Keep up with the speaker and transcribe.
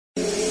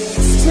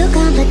too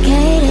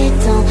complicated,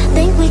 don't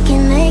think we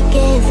can make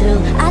it through.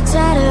 I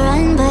try to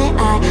run, but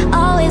I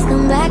always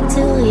come back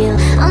to you.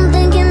 I'm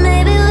thinking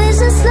maybe we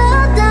should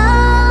slow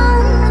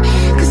down,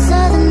 cause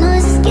all the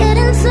noise is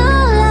getting too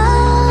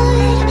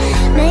loud.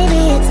 Maybe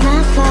it's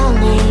my fault,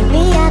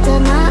 maybe I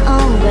dug my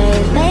own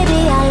grave. Maybe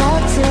I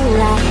love to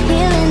lie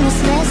here in this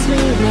mess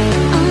we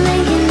made. I'm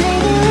thinking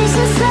maybe we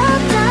should slow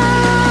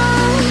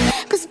down,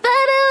 cause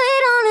baby we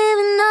don't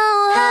even know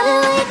how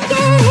did we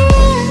get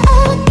here.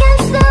 Up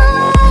against the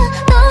wall,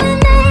 though we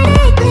made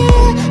it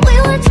clear we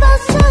weren't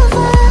supposed to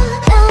fall.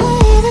 Now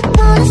we're either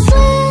gonna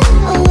swim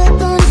or we're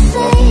gonna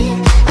sink.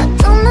 I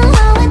don't know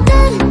how we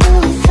did it, but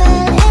we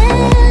fell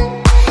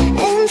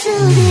into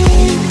the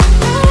deep,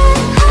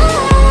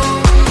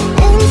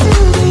 into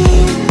the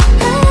deep.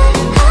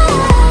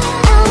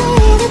 Now we're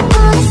either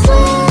gonna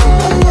swim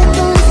or we're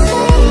gonna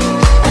sink.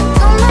 I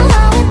don't know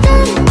how we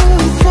did it, but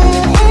we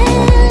fell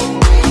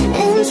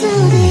into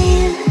the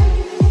deep.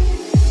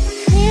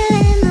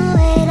 Feeling the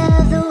weight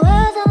of the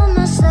world on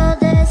my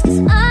shoulders, cause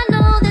I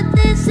know that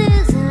this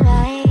isn't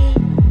right,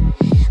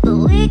 but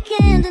we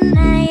can't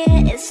deny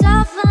it. It's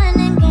all fun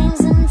and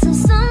games until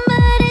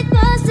somebody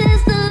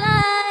crosses the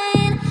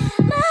line.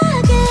 My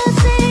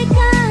guilty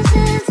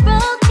conscience,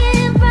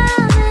 broken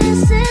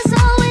promises,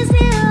 always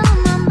here on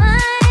my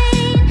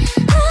mind.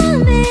 I'm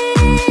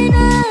being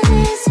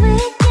honest, we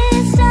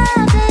can't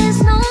stop this,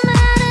 no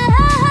matter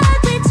how hard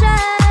we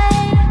try.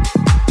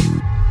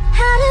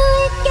 How did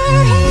we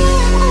get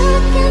here? Up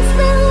against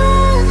the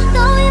wall,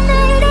 though we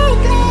made it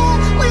clear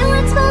we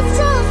weren't supposed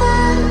to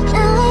fall.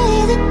 Now we're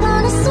either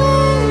gonna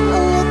swim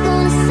or we're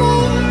gonna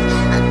sink.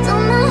 I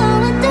don't know how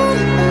we did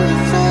it, but we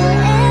fell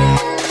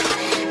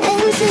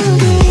into the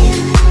deep,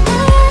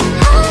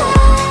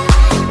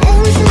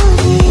 into the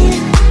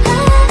deep.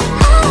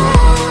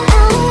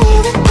 Now we're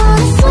either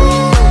gonna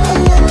swim or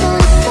we're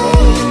gonna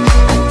sink.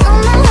 I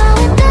don't know how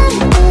we did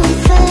it, but we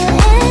fell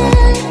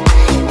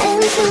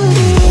into the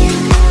deep,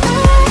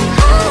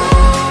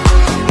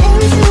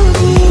 into the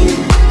deep.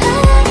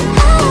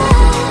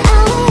 Now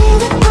we're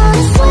either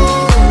gonna swim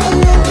or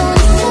we're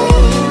gonna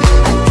sink.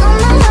 I don't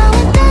know how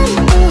we did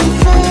it, but we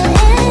fell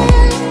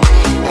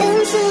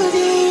into the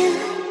deep.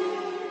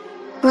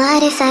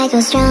 What if I go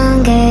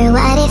stronger?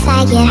 What if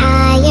I get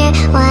higher?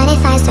 What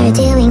if I start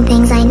doing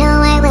things I know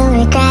I will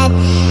regret?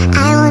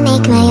 I will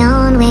make my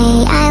own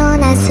way, I will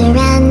not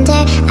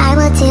surrender. I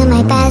will do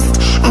my best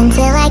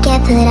until I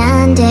get put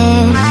under.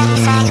 What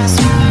if I go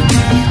stronger?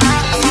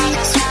 What if I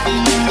go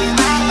stronger?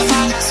 What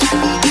if I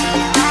go stronger?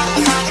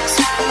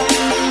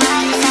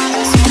 What if I go stronger? What if I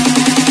go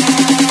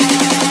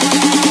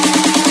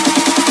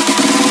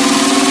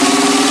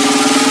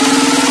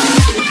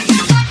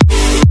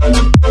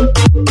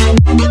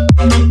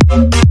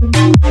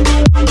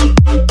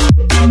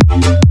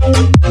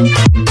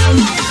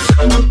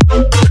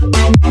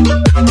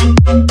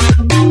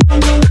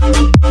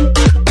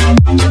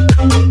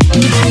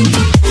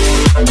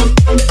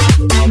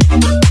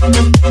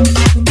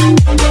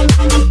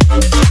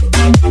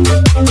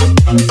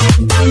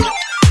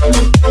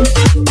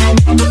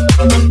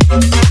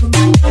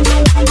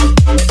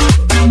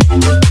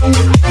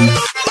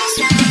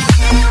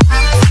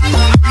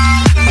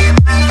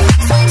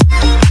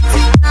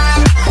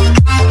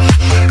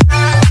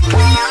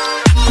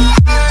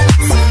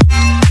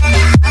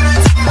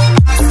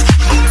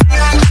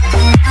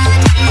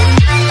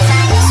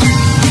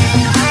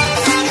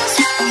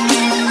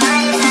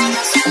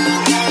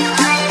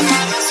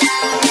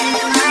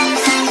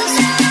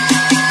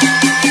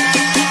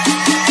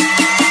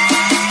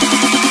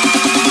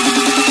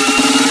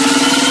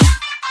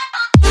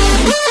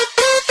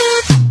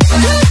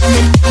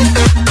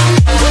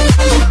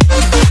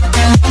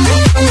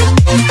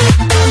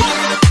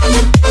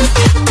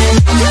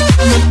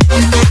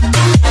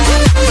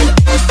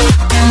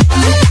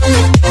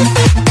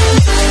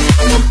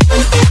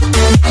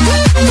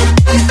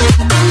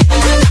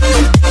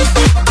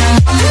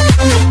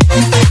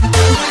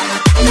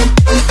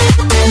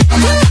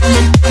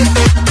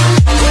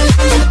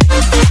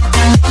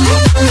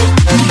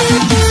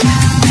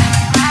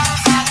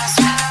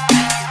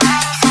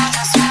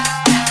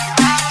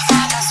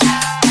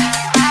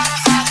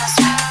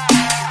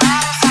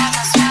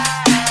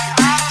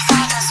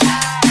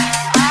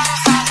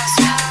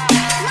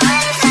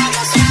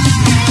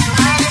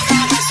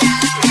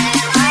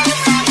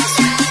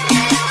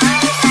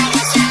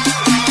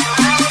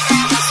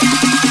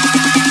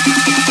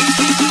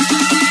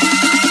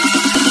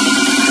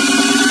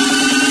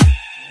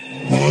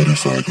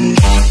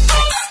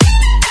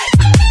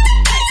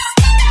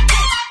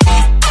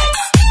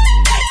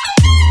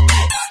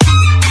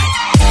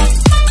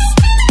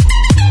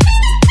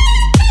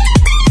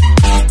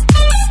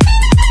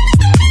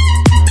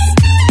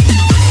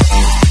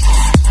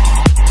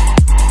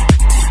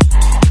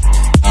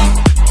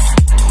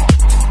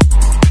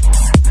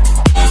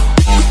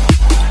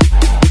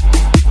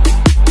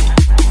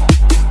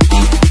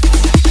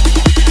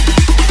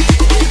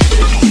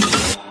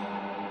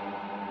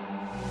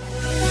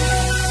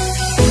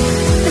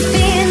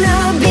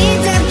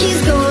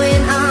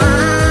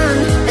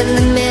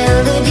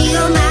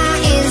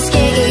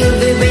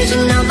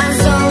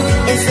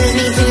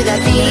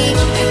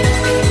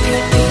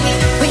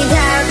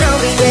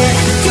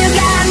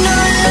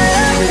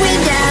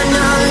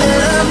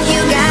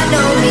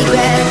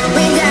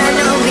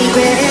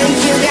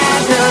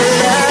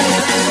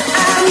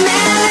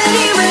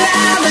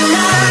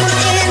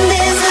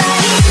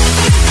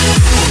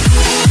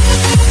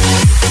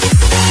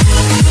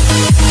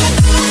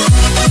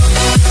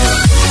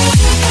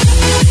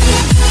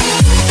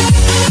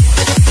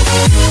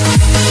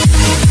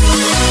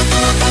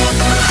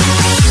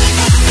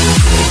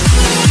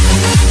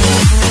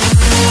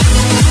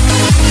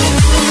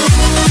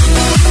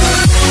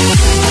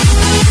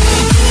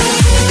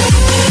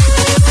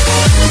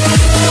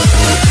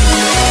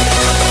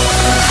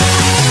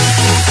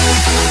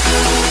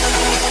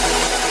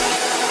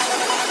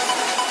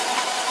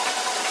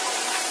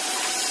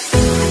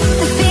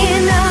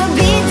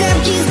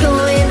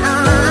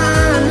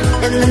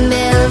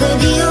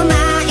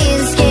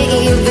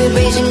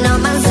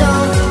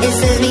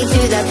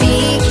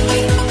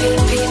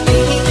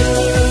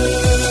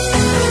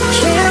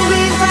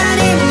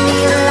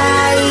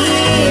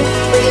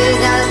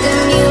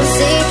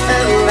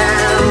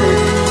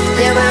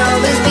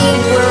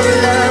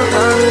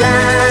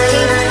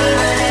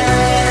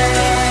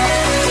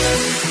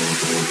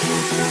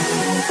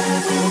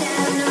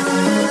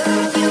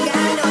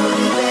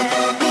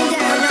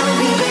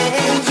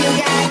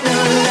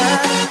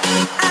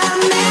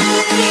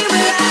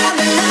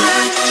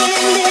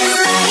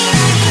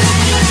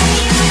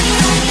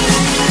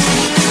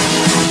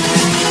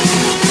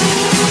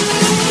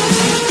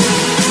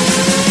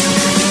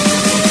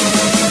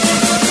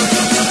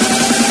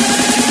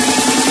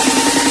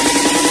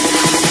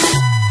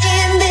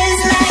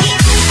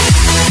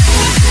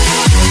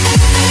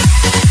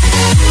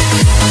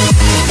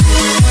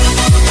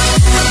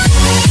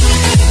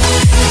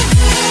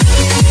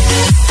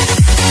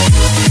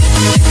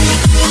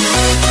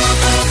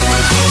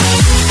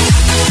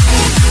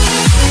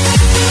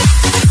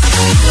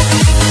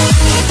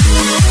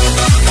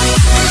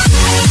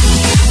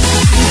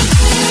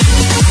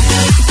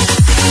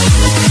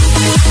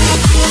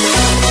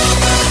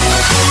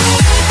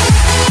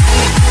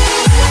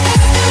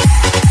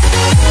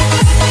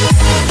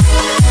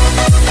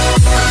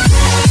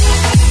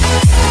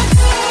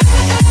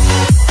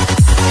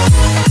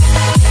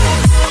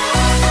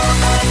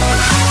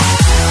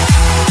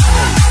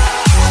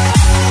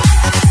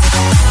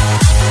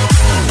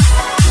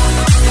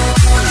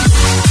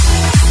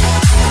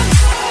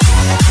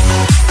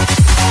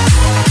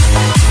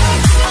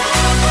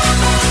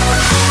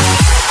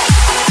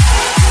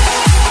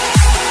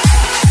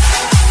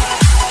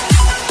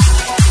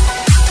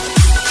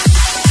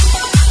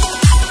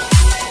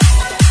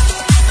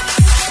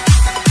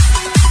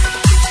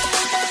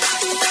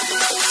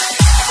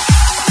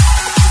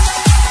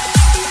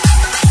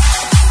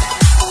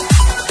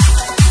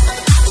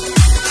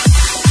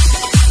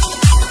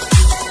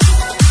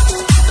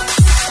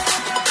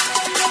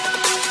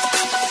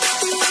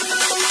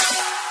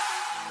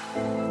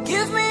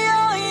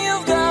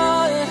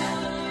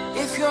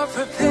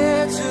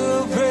prepare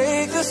to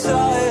break the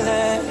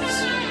silence.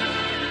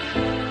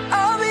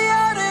 I'll be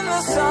out in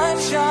the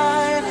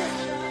sunshine,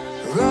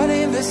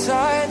 running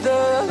beside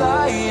the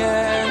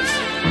lions.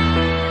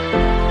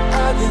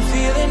 I've been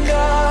feeling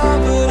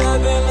down, but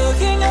I've been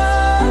looking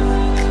up,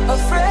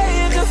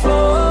 afraid to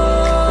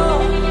fall.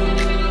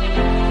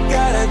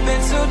 God, I've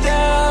been so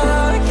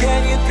down,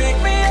 can you pick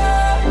me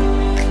up?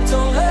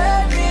 Don't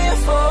let me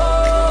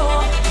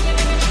fall.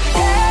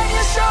 Can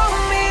you show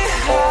me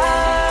how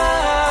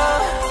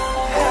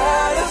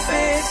to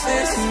fix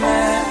this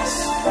mess?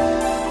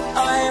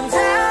 I am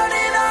down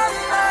and on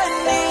my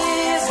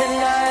knees and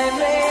I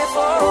may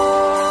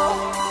fall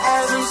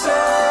as I'm so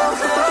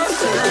close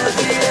to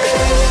the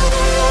edge.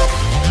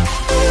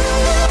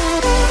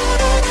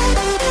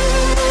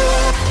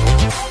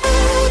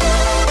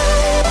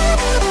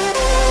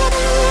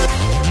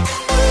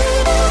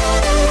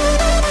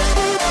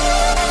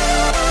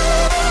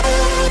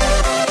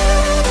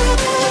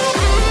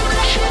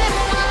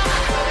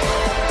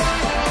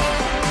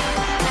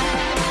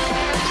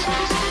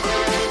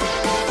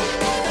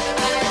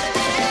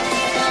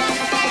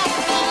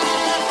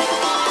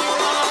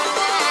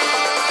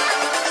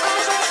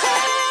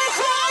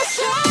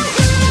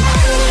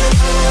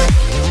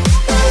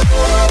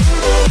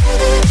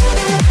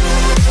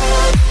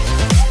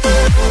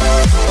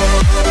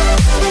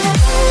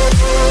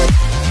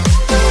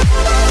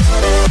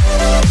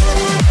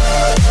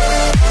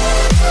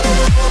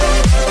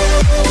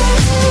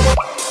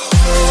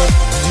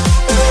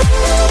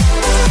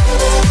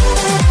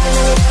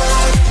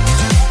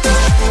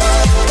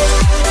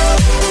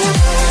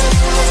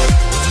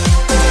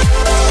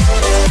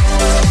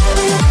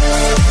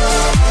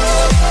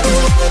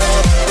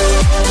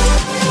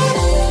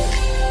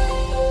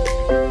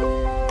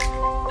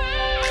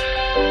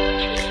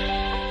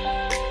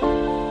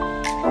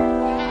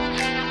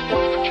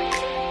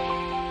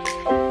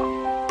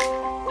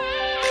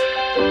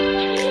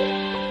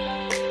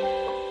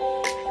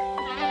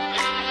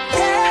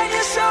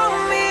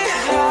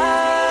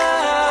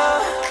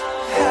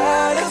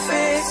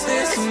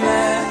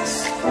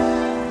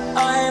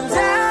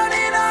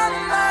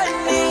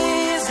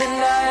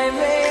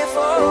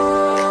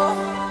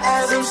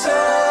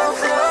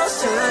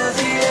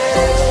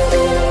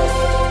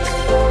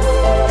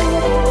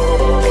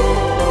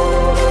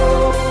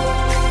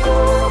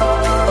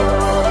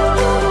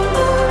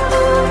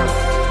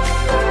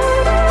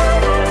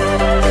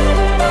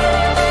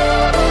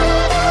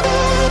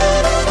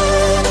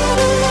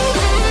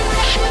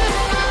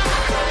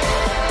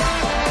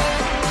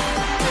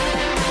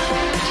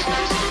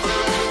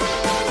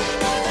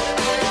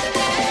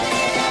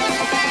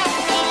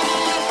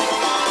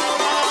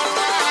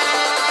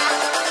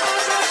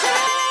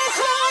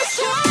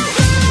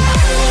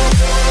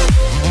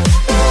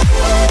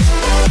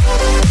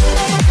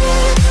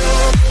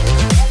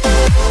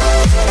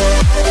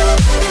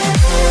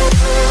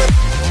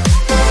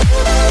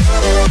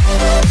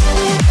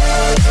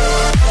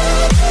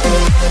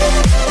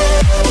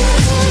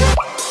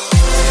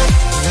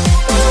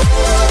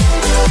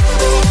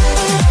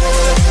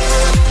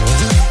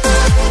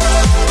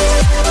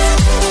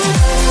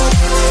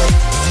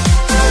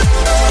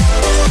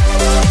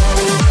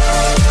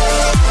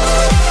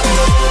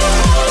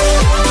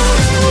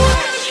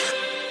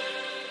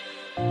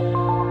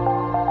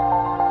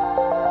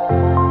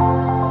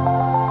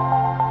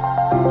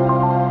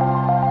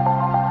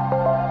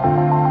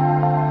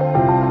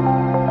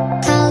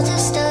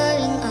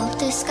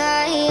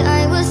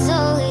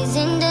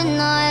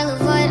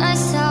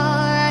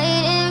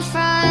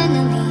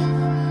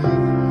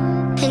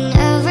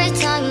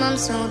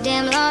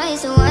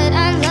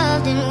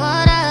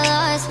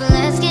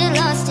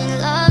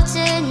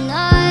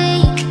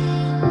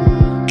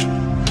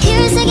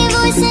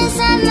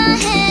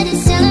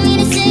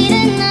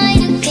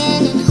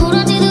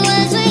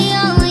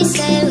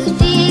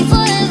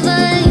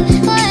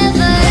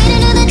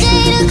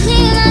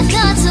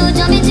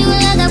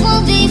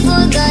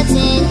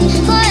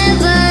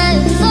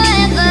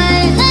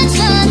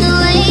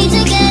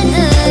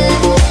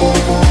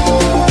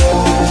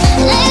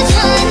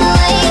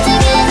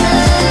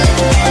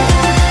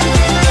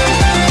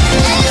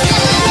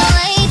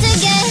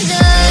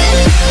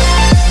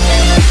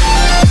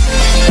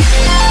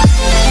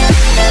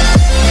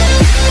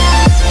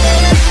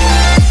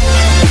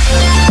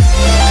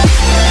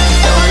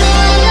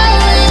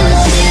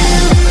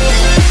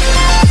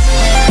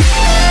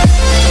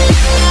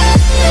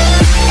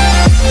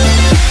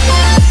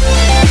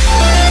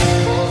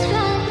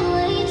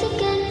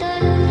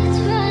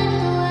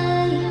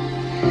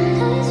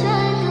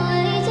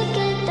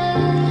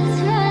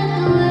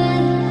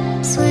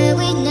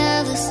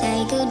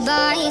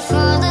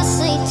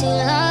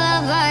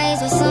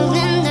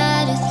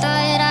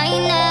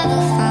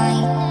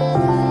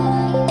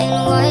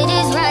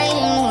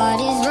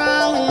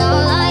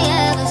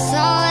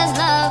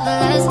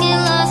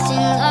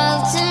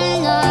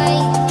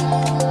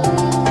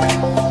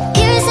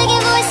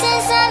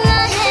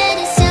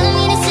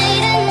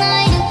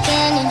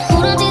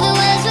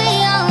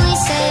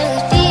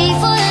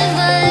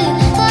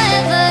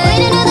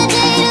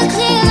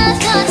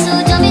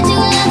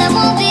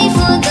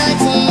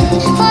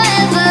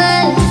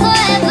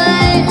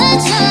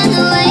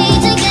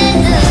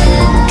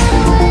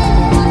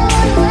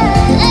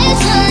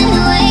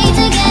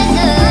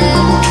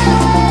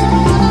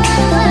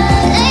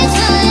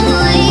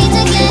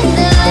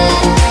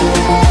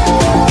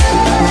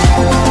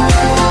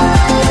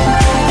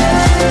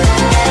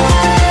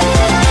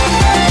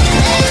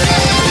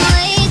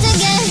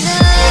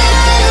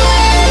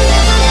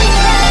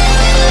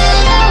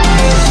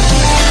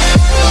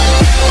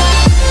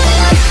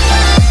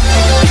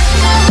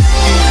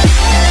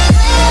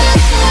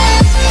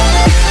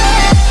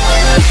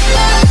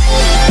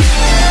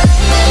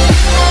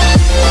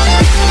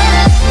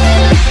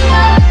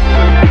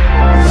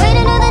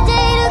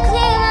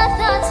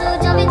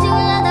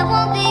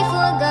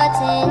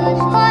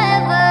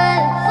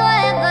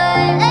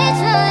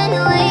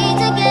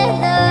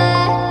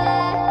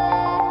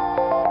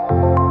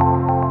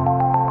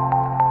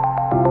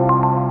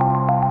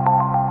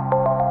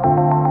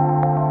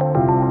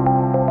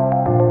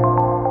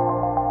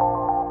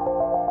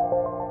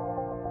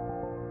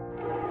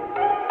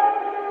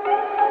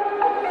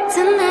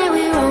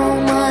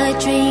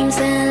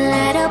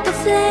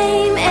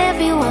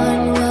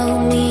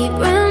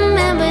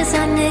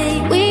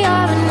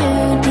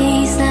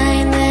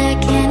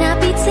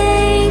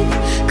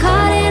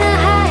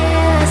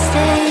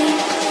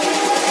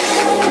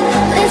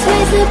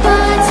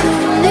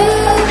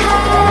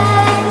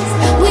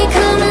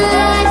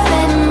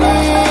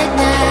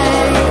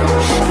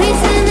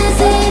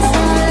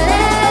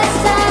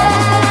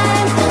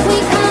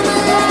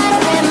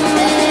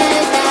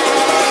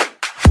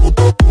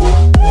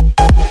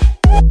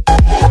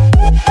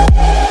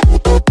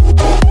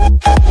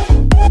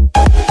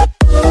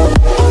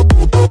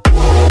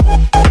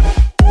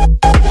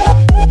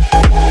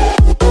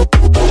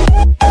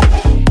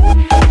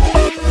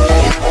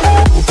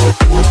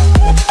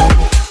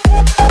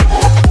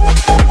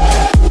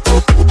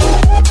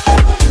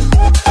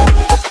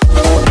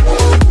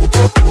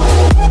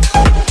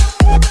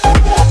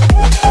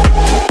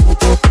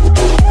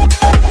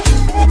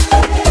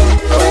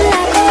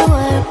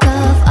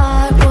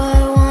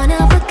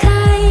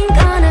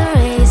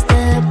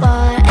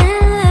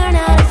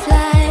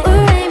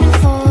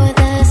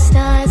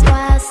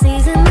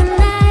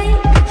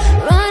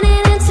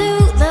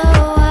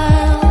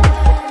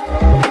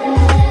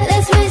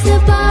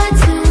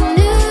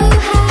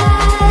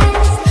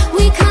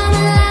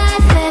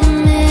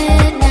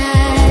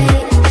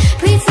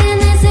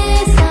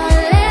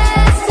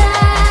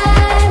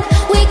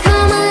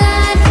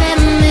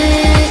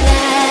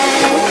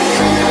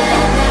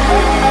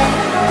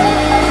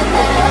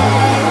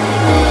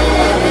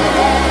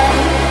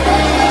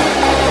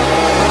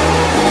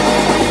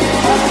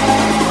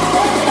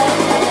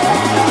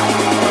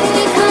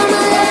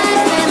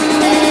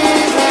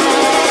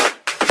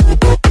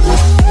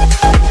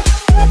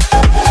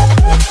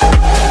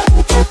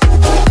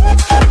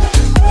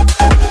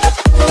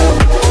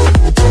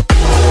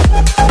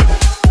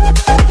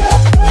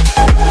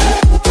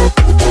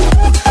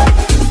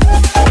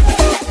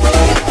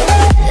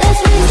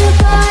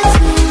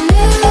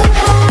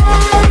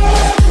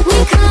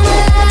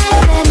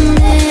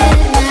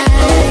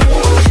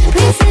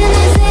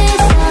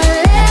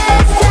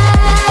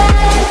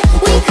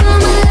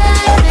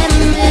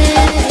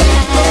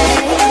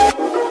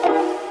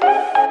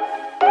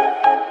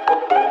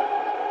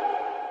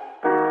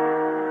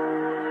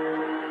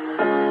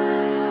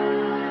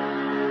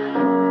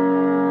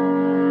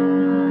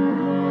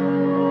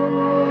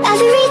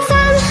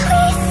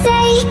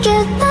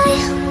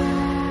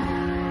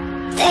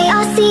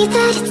 see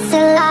that it's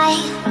a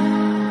lie,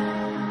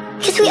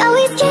 'cause we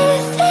always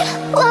give it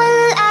one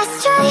last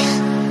try.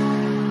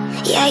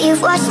 Yeah,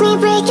 you've watched me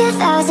break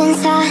 1,000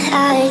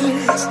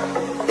 times.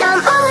 Now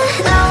I'm all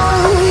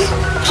alone,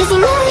 'cause you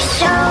never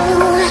show.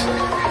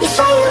 You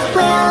say you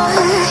will,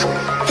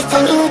 but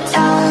then you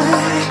don't.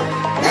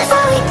 That's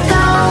how it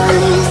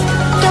goes,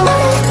 don't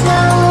wanna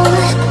know.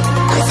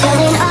 I'm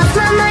turning off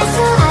my mind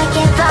so I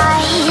get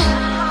by.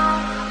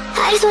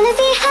 I just wanna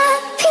be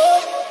happy,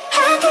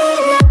 happy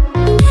tonight.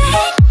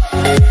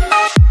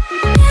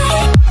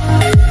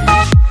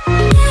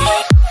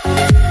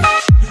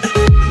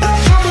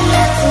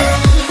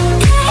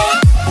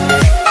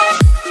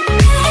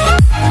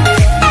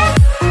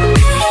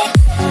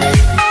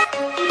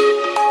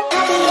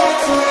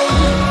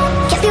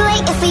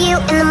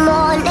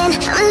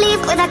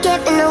 Without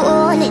giving a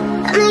warning,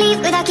 I'ma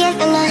leave without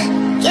giving a.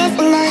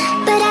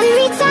 But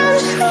every time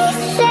we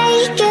say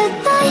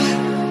goodbye,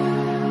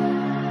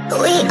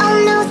 we all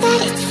know that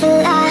it's a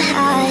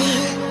lie.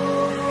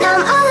 Now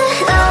I'm all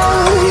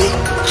alone,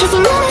 'cause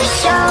you never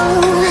show.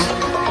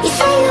 You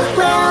say you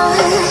will,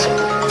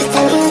 but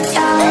then you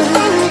don't.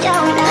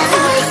 That's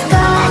how it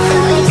goes,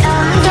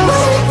 don't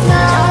wanna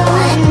know.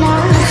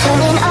 I'm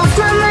turning off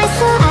my mind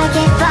so I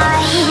get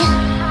by.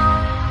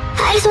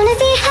 I just wanna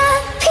be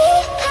happy.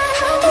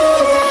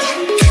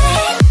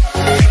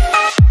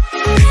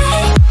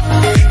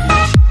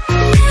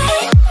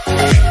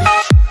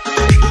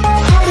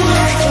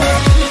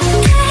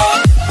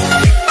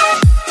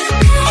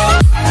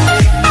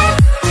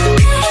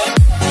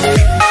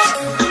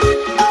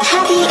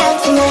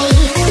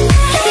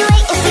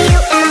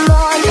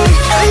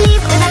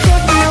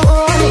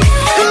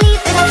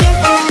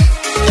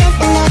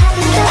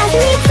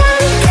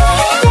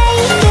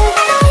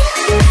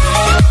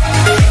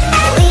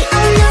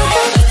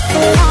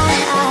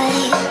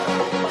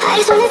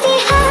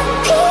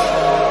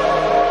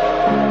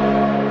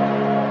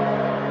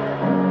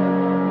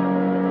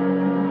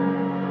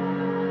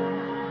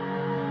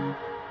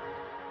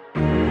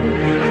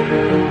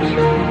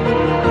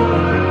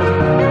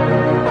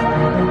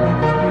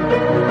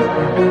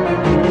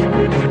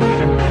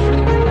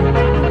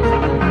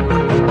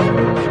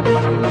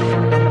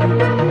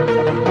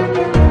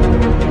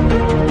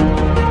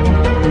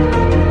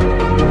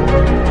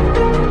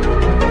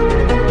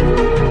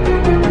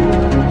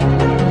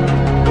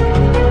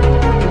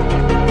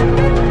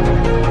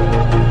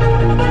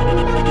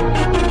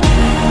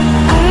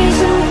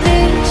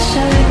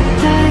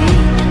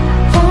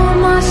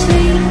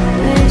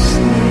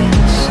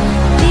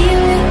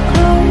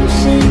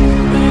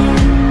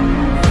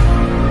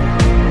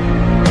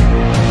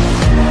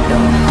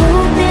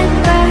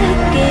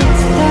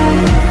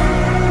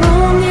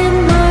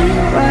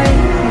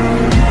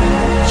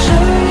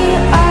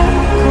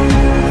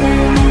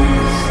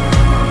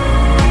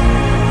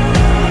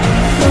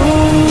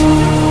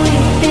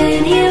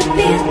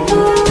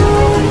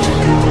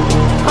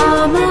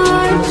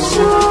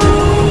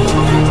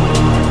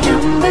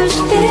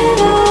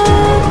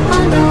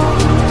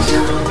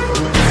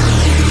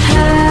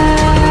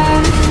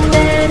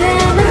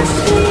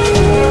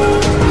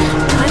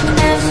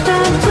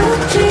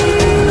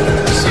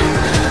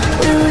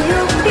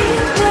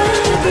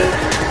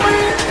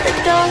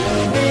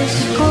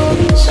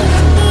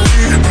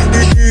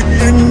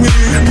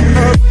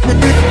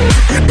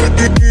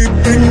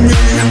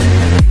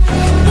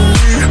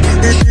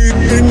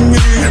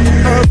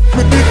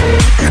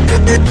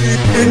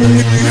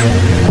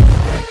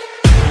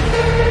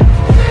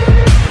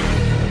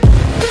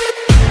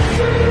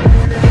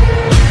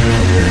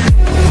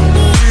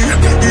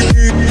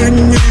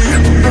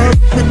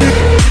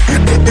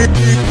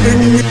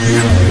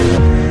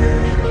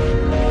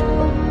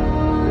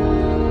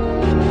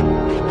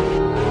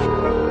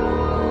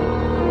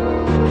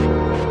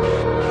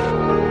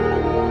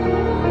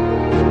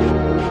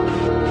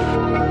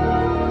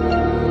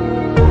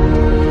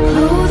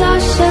 Clothe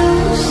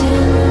ourselves in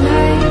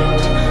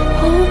light,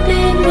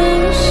 hoping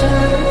we'll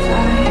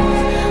survive.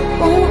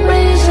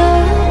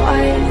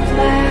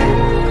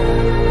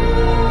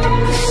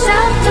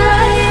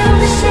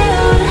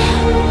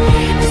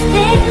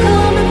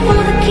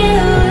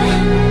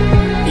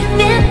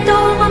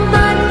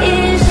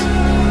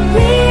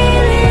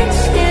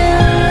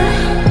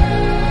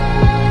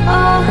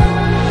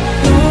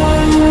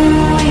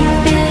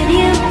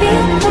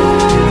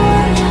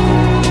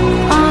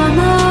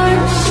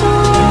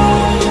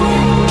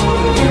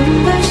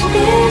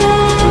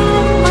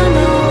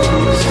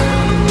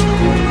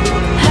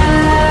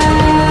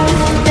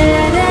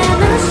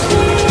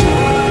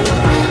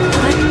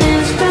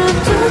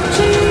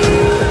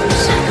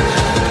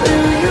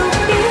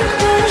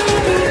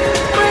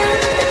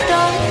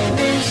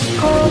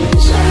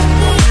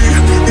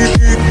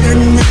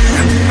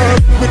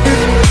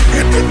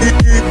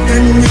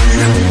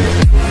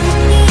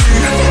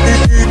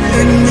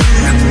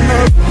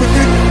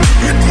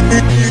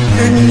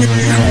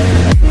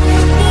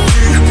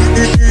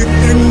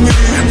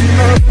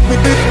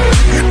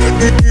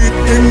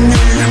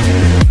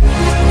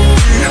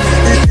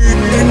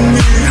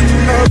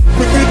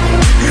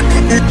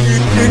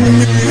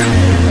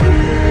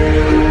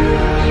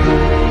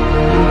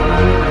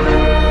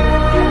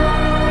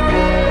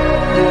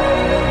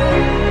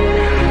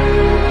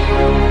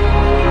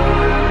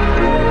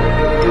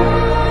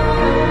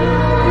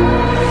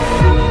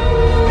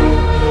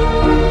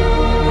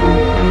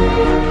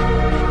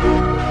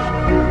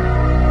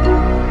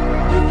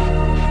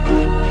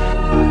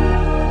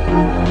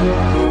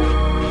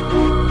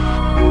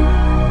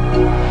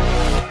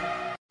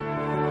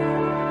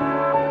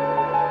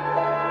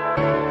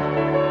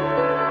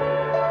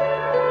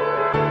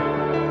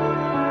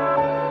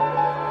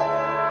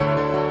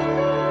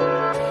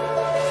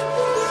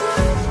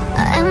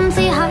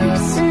 Empty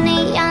hearts and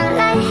neon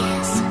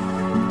lights,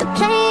 they're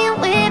playing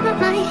with my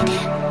mind.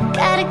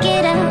 Gotta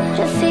get out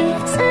of here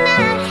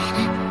tonight.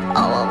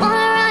 Oh, I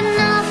wanna run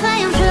off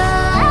and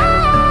fly,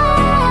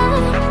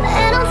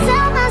 and I'll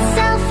tell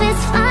myself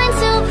it's fine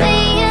to be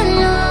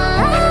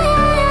alone,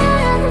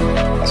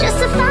 just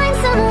to find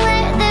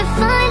somewhere that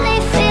finally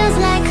feels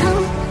like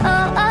home.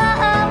 Oh,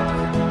 oh, oh.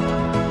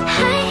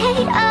 I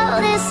hate all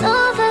this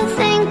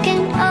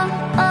overthinking. Oh,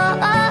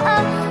 oh, oh,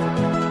 oh.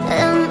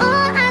 The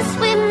more I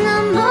swim, the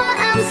more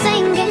I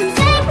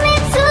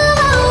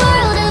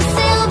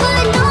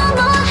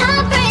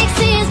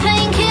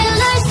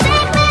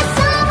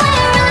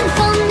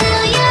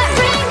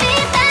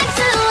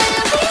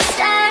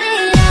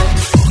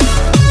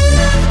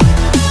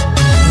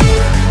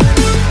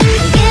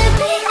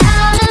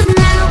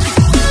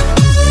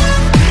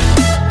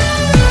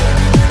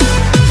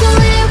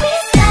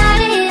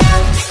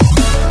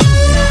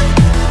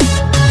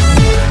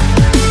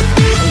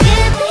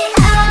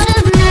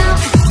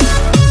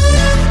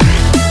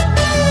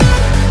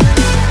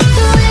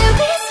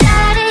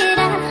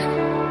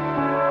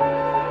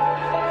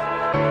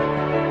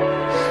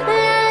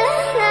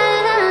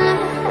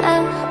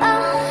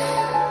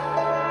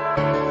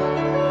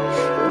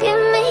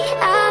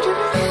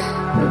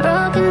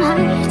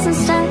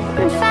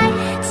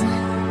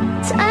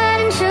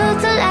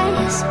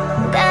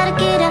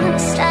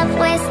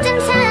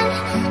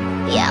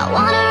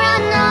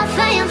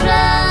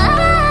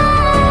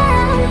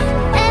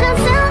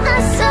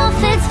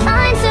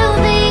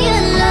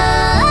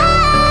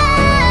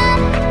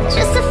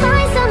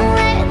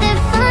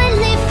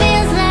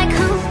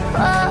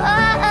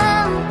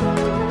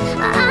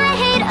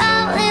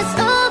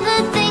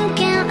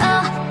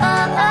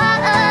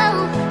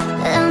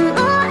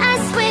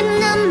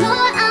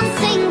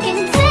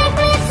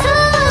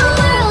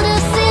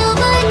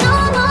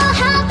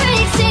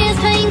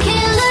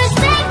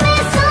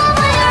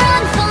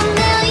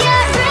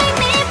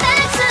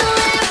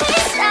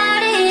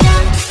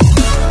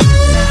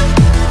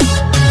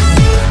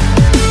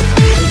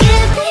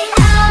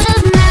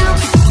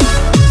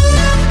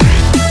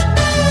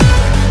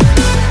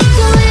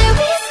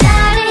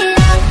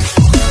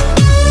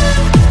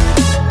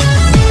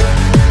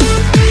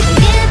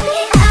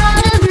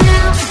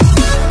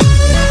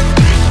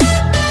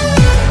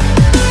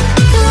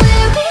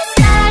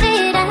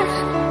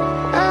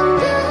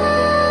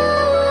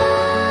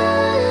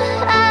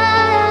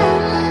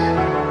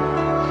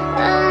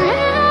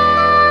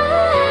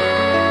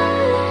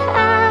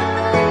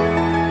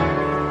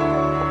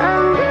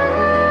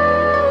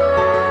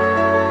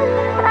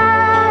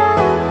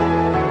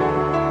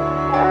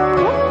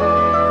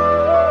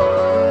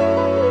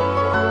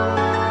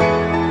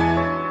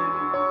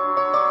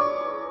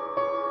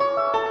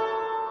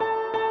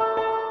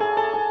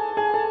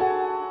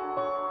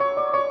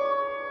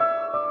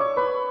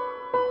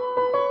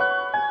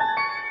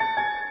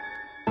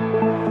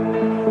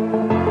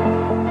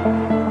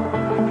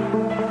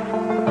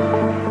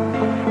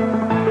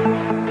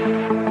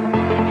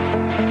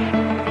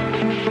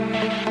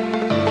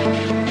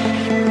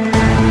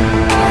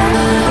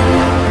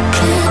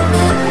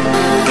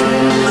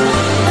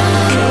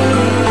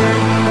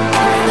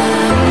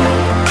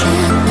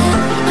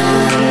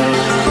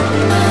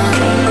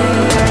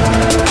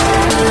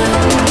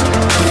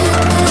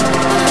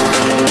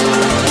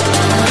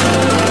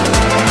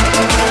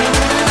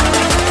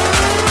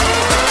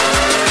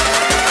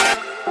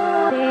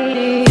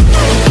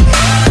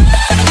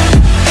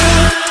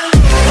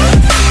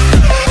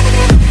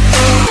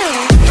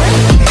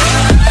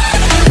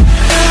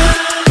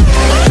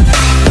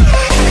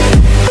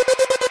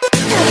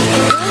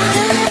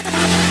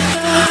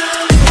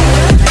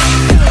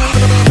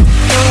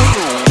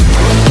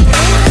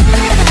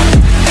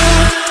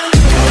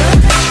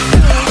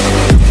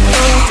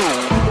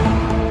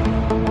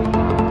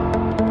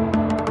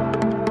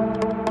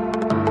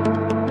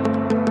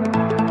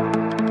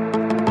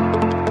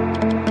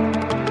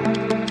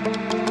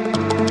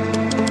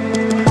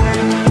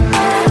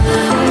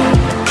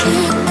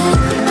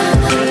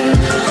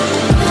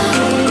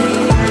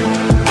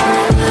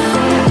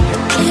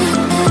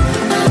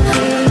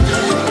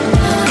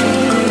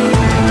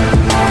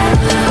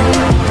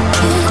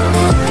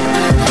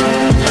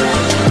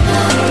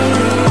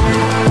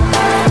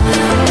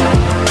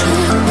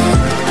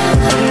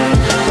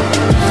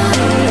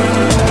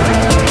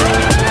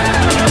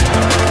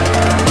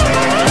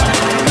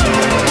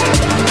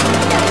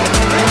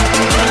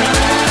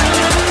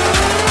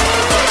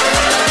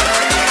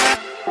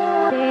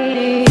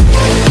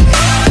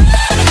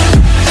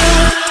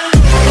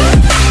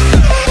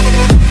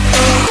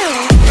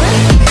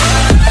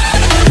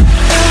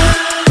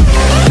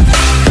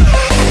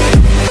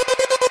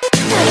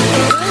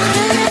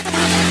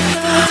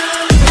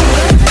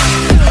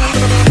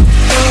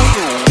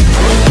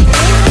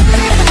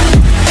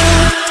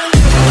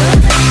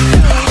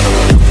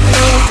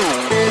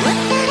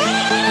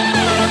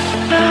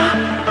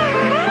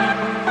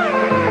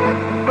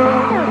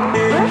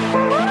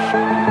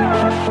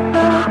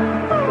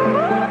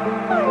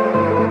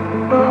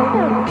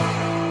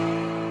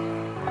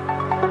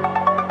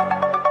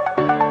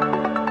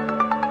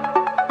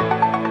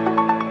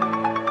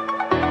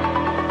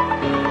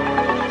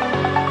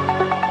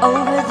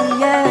over the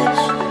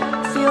edge.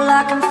 Feel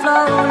like I'm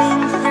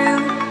floating through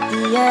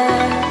the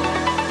air.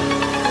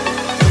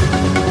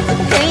 The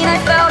pain I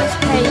felt is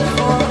paid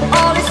for,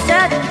 all is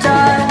said and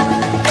done.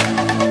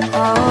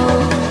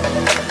 Oh,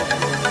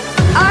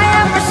 I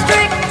am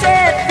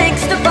restricted,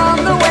 fixed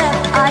upon the web.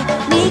 I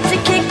need to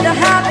kick the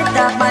habit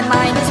that my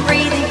mind is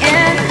breathing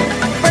in.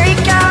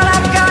 Break out,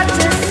 I've got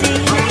to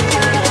see.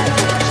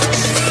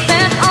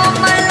 Spent all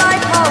my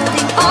life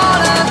holding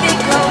all of it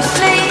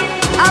closely.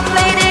 I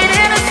played it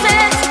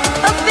innocent,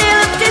 a feel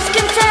of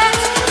discontent.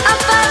 I'm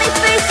finally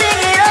facing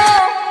it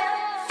all,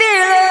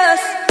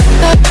 fearless.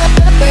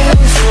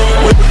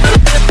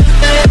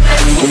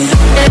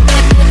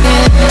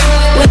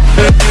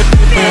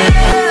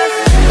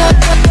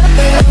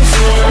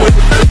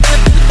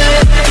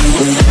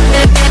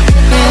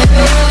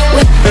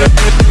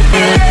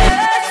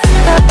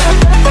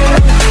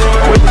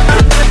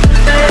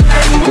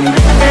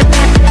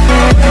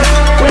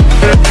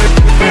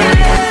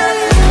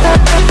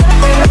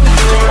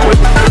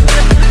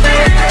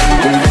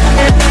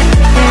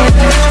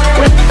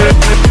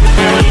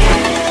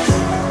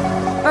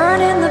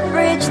 Burning the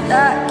bridge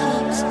that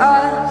keeps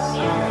us.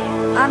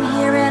 I'm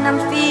here and I'm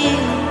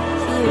feeling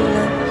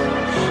fearless.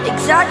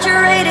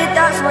 Exaggerated,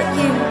 that's what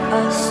you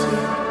assume.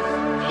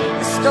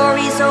 The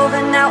story's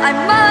over now, I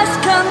must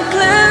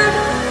conclude.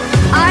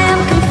 I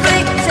am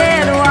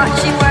conflicted,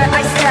 watching where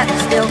I step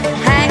still,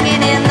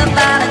 hanging in the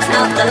balance.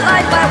 Not the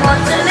life I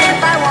want to live,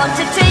 I want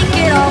to take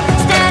it all.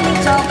 Standing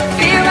tall,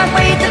 fear I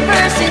weighed the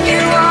person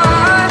you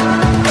are.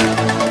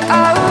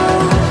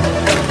 Oh,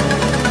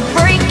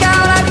 break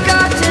out, I've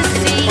got to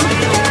see.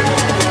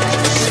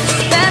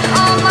 Spent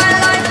all my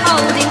life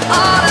holding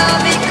all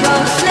of it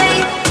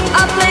closely.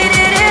 I played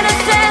it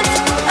innocent,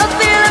 a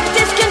feel of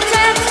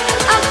discontent.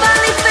 I'm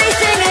finally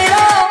facing it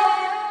all,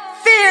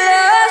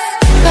 fearless.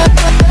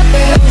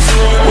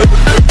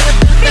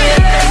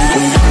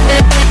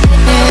 Fearless.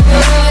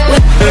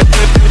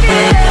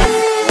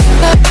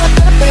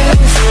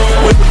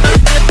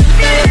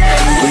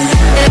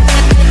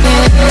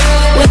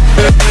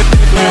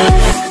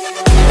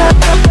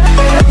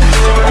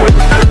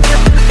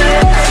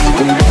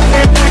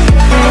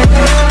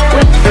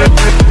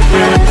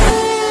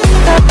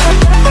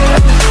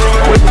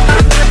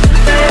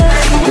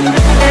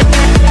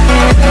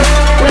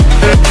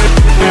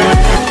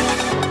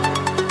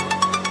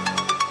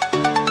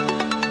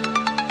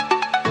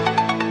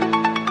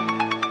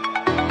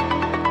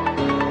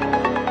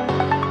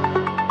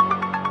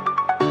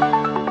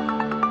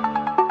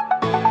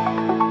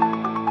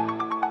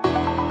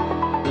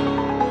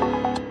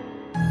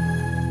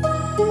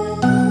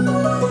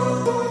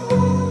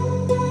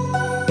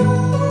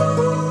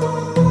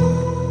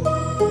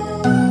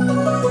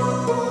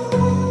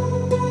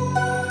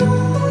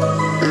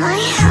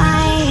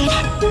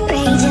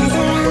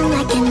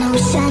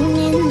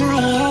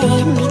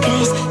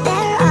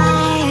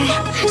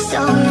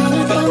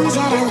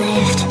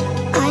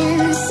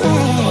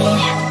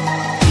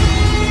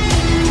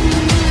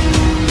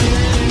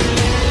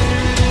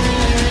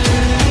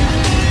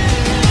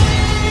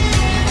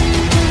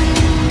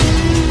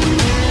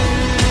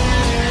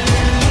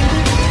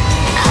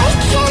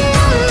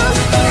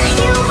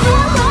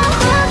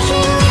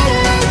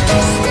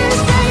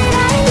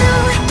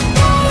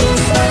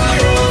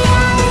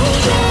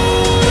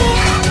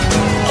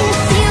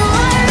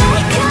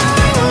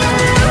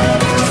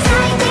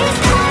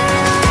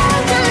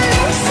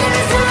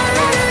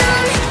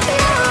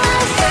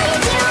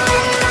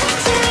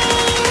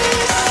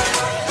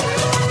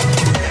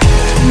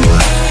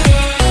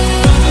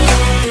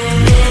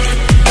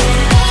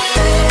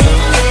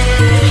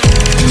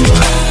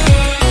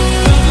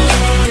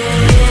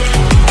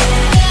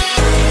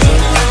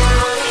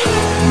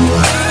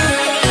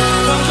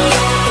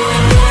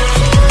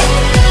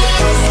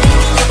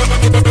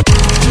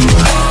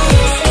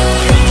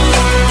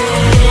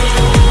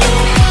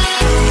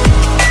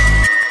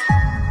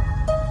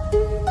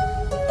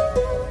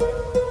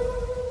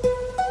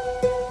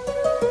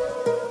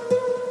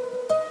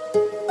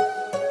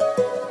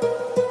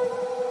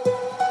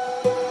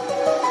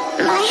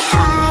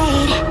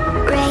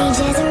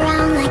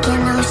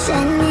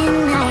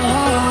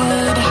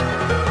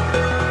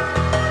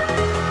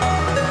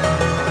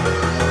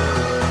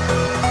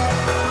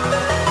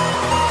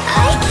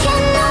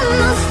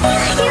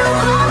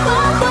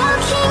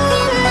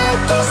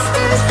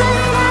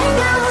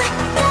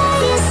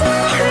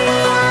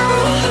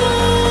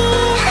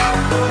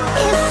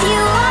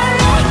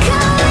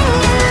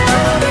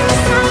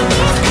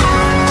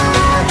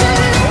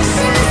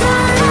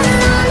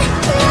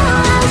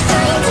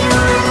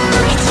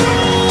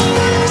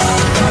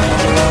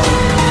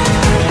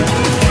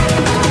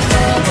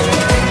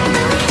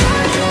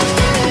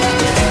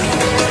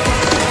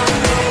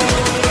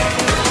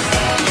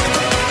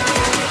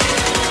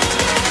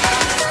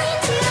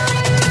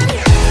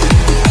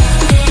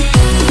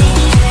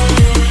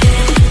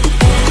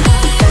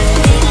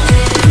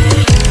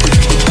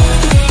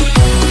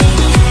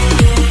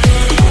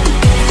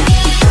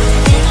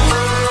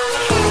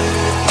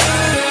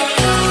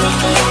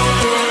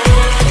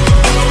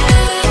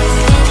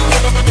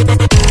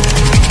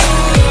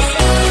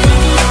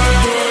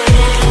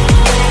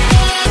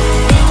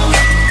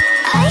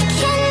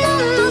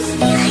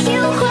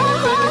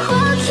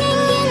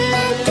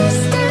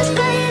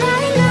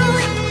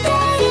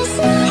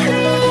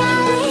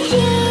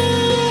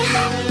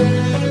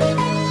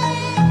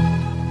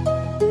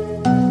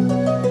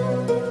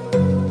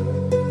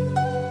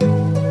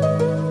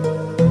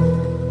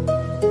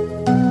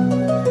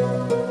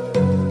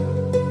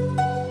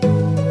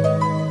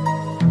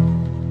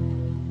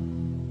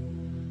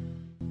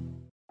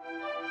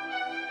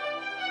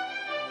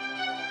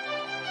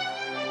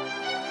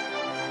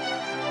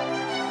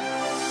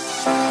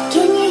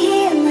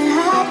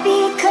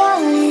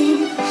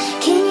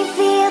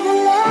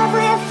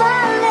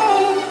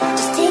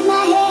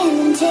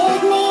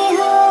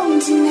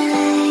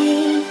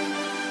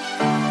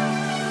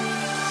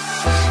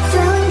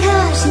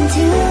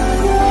 do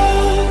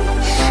it.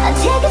 I'll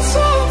take a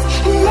chance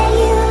and let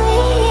you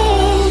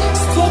in.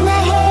 Just take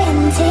my hand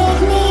and take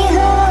me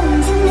home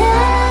tonight.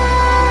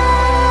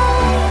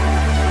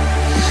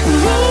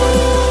 We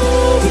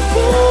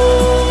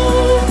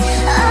defeat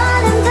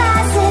all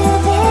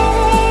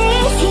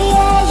impossibilities.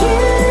 Yeah, you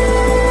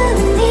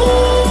and me.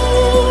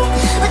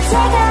 We'll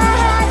take our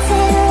hearts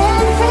and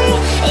run free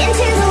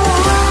into the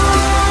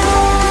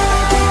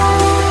wild.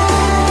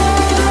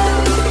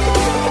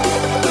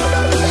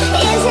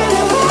 Into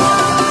the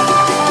wild.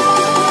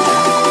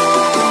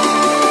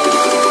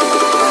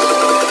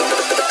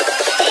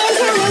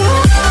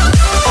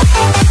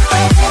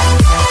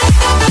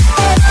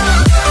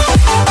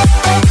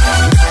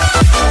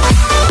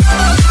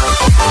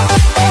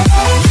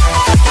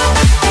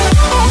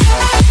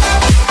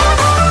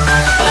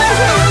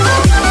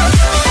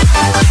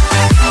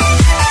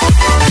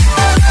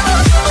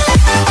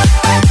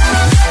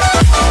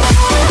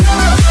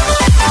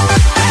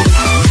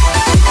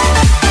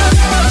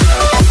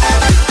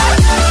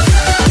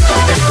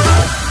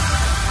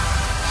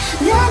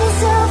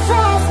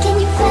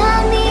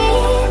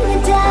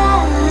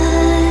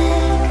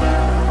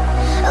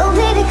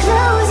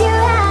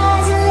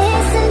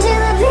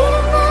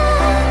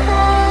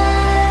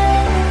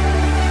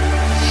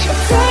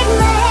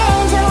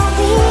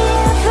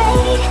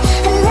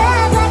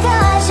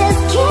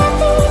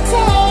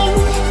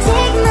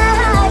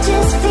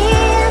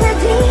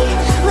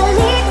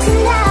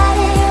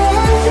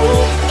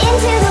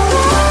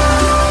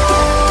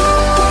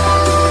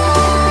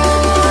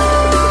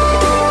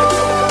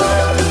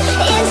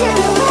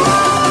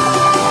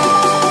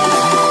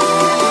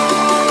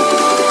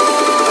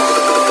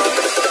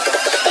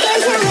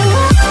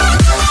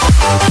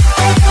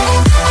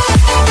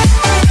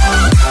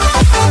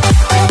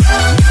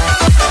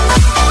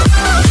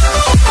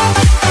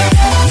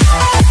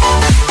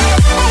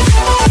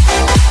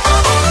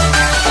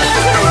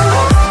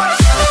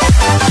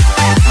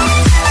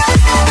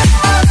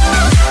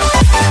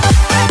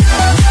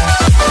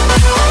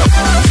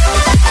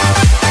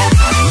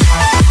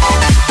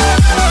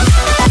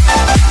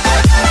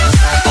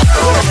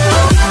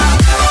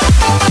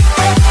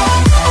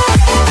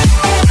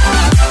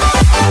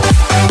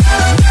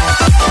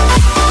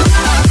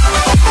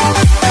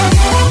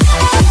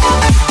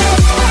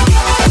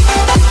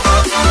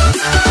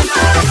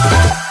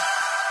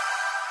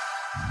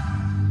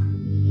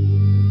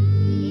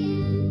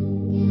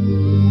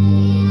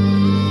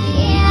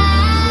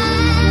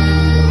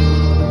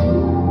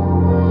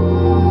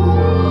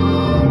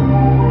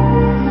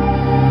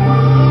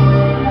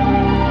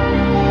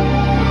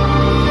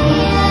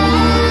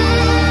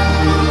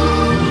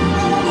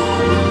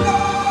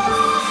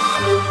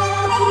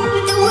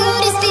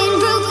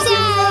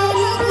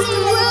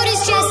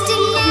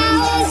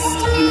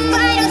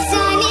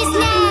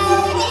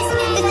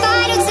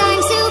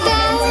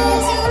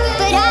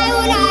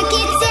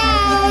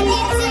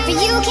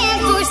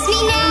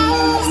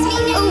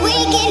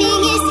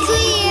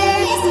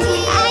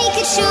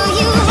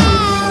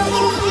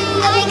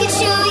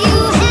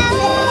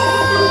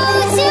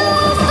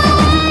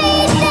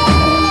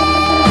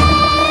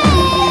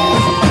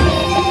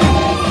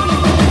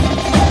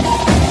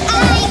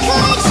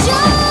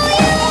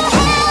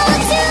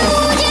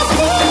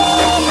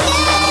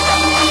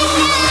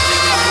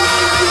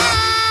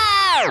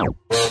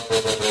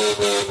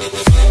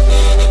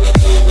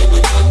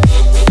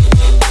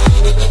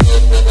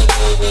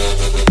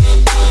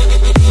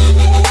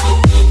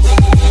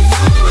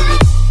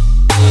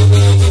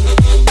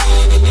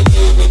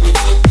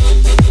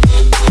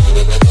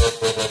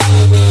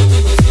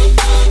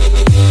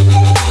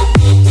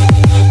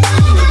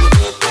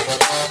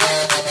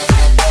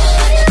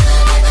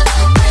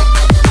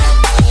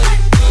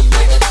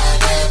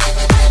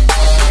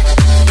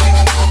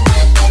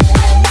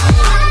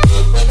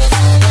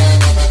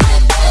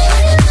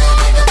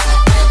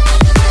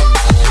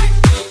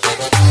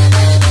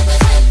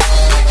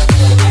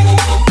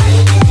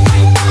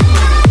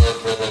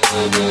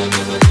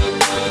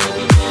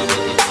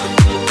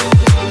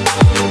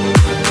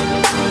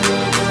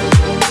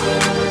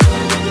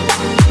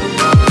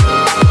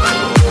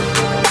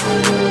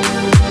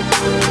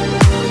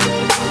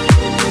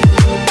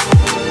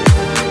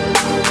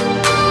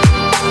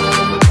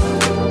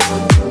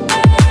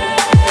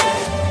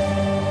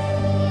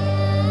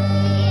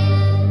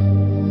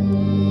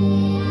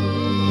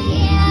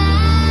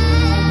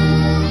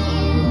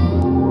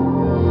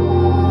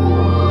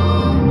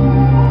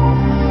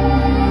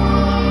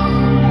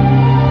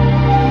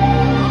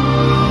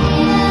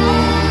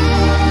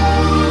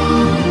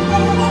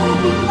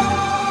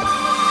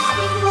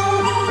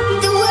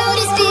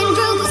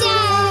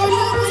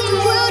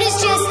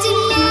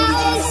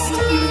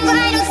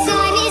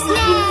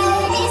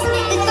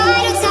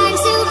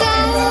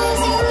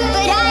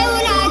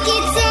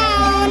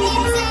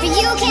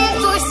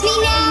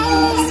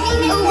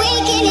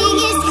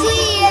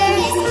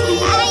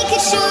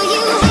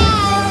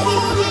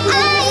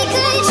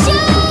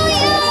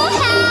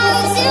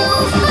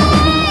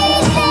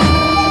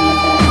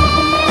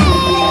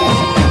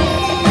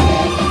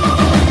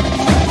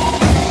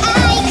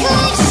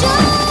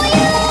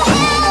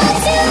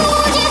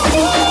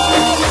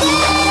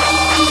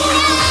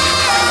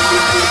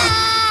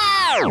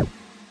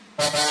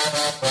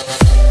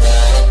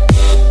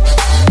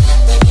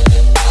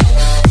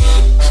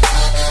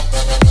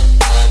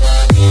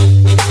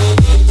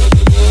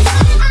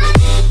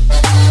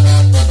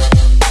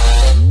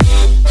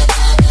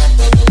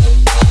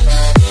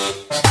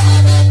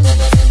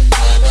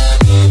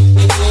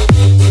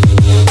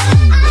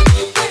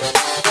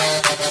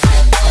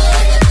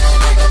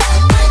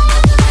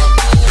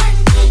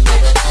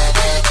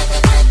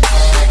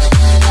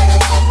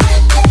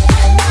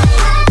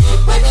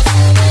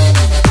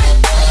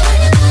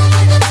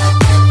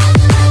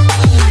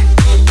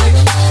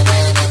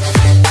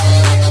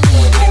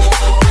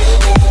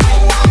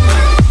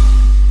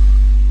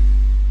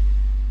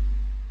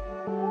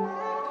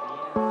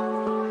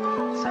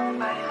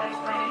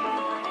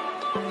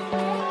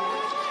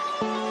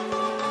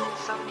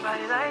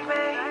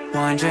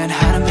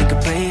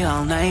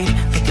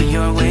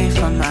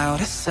 I'm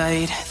out of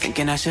sight,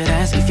 thinking I should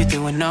ask if you're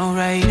doing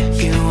alright.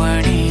 You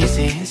weren't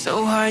easy,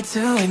 so hard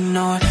to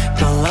ignore.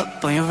 Pull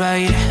up on your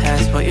right,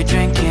 ask what you're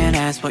drinking,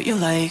 ask what you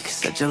like.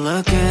 Said you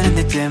look good in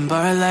the dim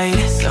bar light,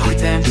 so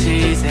damn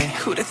cheesy.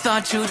 Who'd have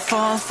thought you'd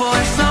fall for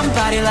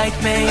somebody like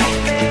me?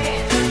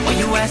 When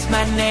you asked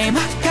my name,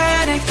 I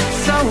panicked,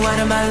 so out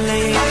of my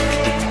league.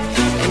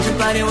 And your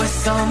body was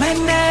so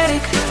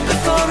magnetic.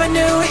 Before I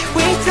knew it,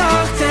 we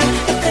talked, and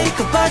I think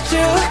about you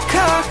a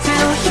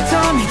cocktail. You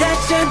told me that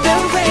you've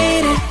been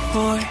waiting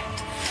for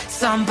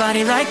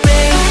somebody like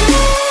me.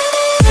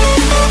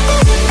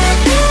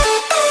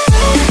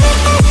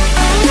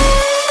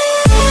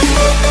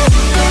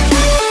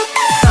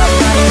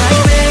 Somebody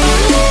like me.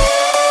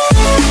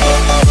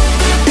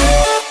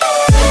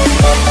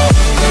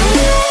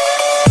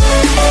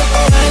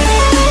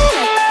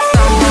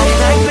 Somebody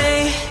like me.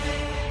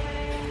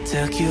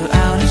 Took you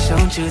out and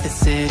showed you the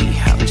city.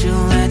 How'd you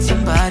let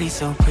somebody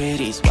so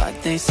pretty's what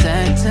they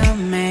said to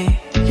me?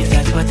 Yeah,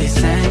 that's what they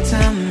said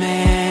to me.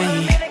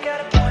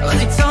 Well,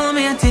 they told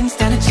me I didn't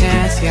stand a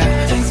chance,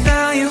 yeah. Face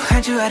value,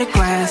 had you at a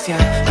glance,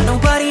 yeah. But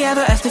nobody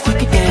ever asked if you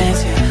could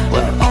dance, yeah.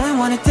 Well, the only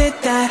one who did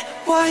that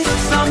was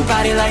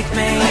somebody like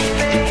me.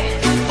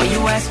 When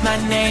you asked my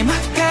name, I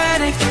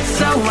panicked,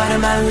 so out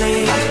of my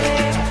league.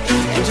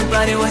 And your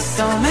body was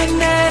so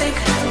magnetic.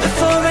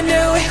 Before I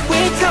knew it,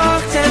 we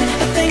talked, and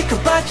I think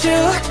about you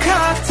a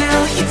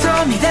cocktail. You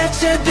told me that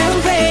you've been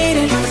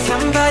waiting for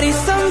somebody,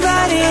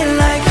 somebody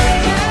like me.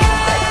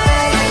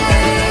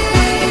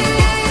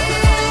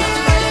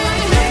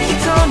 You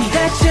told me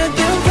that you've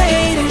been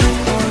waiting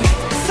for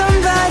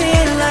somebody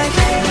like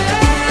me.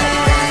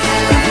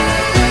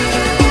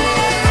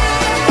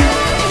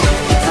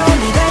 You told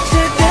me that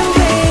you've been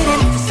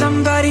waiting for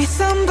somebody,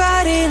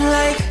 somebody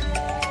like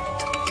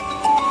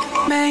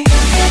me.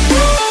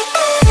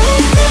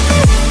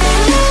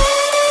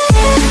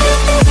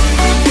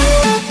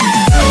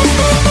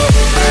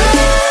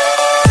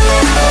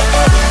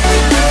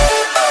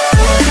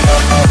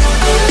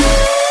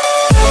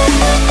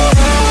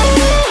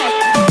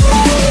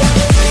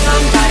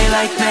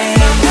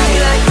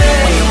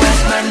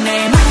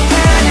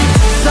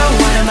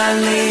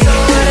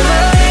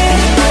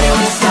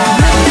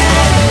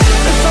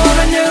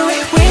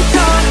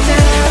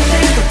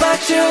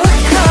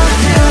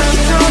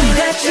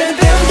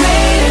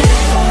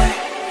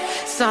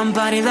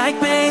 Somebody like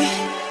me.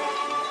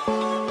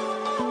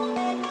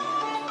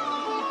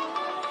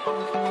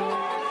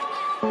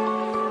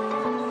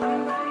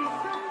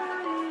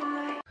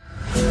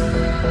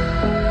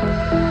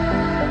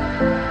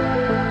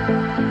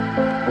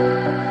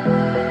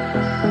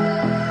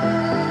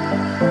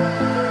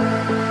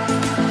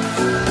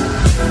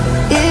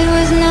 It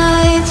was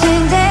night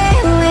and day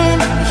when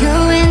you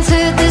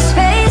entered the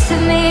space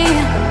of me.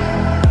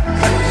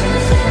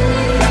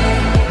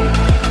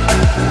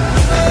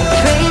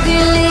 Trade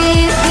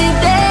release, we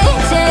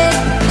dated.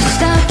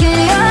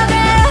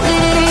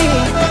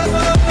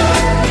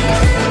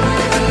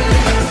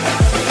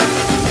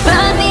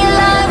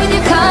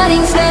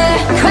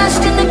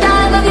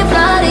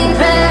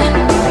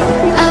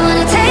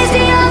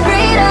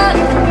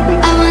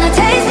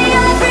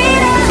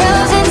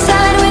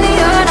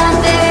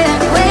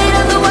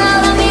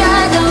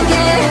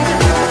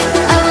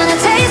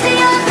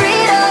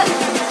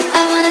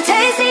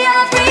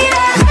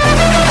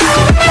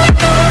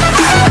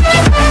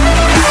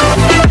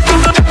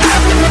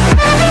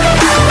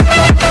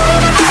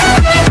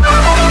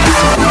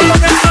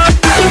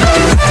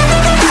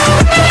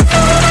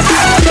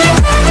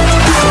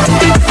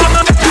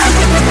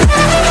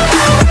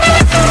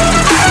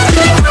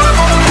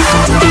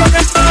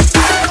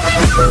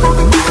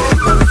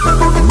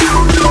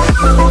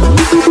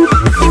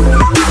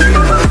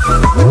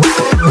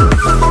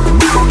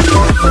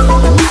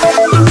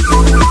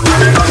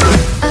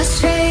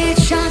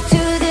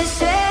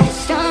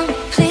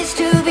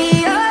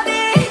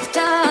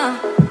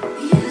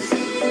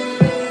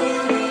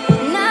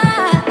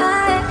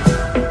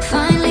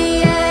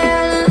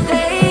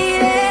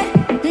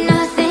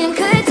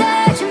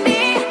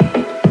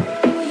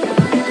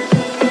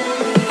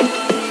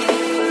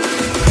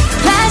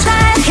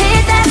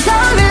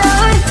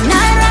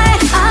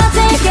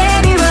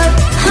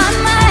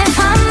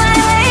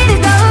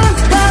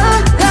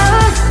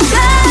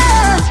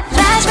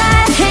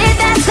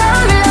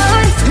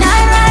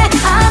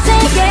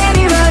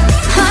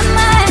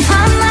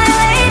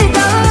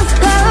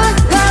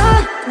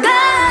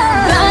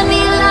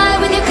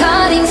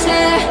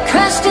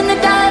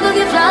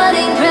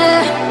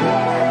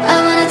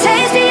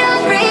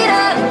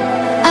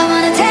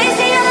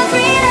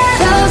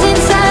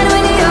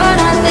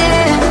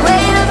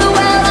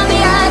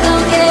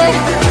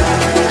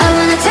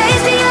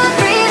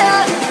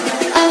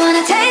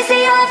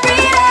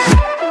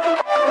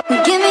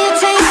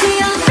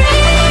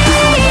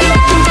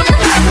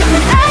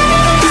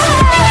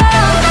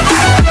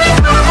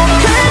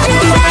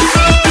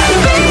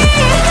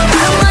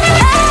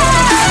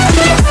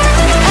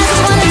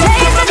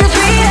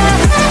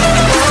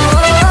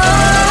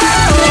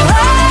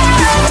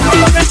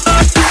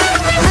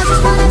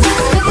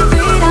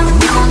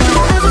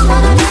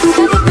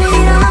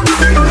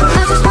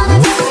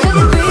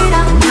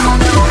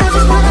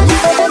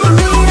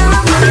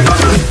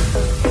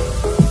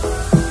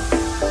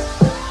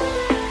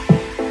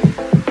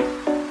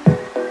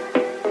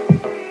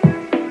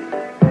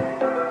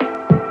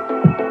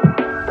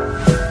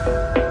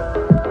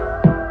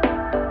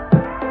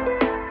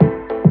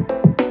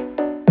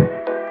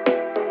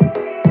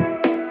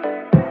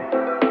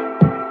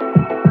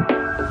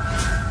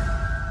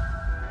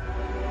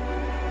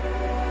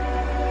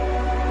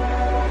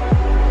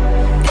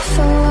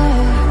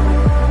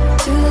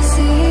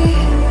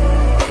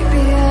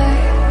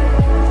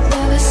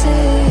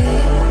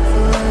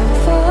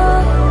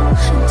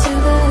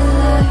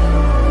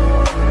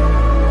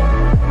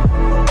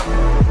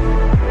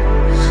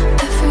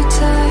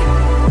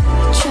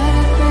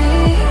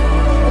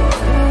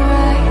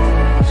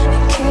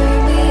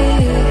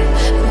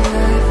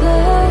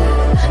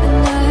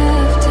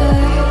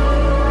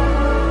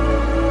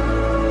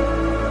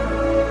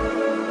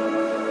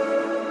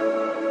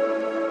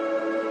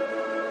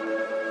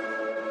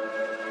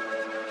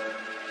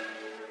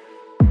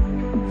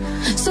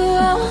 So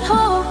I won't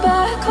hold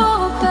back,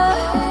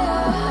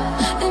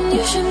 and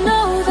you should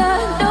know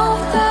that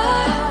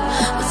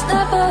what's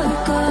never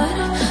good,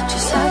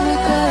 just have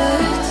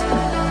regrets.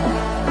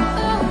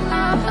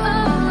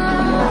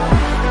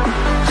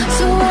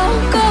 So I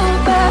won't go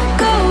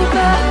back,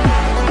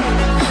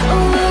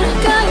 oh, what I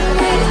got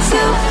me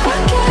to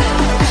forget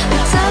the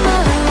time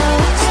I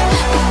lost,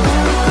 and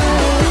no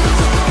regrets.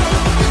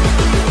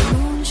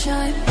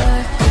 Moonshine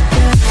back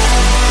again.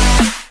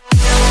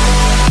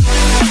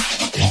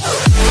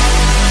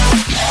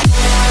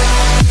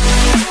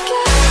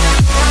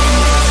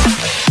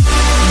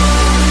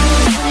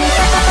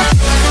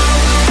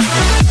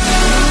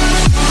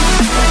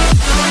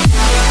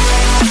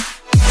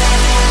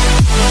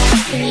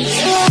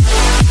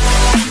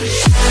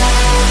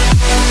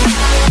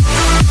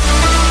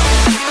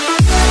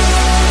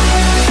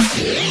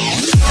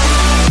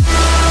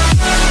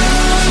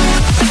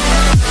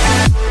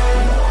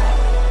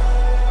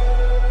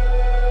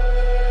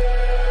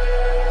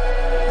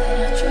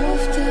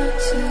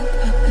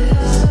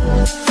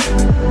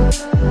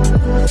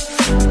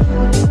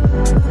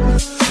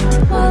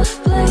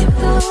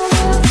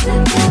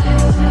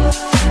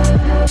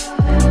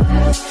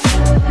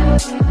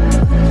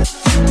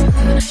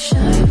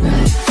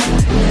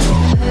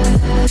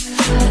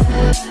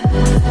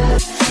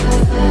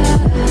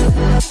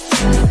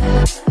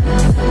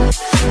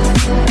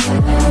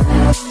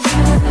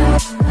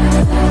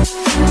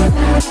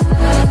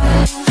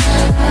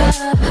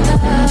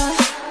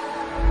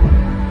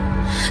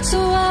 So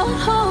I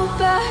won't hold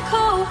back,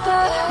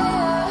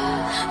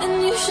 and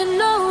you should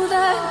know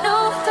that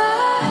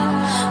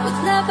was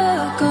never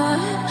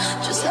good,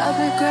 just have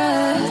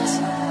regrets.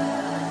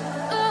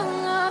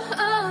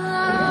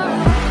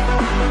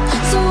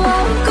 So I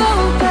won't go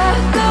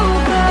back, oh,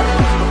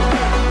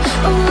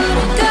 what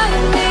I got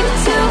me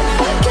to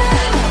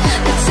forget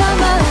the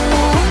time I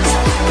lost,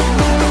 and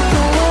no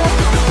regret.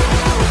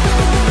 Won't let me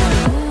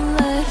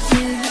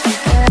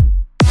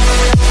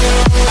forget.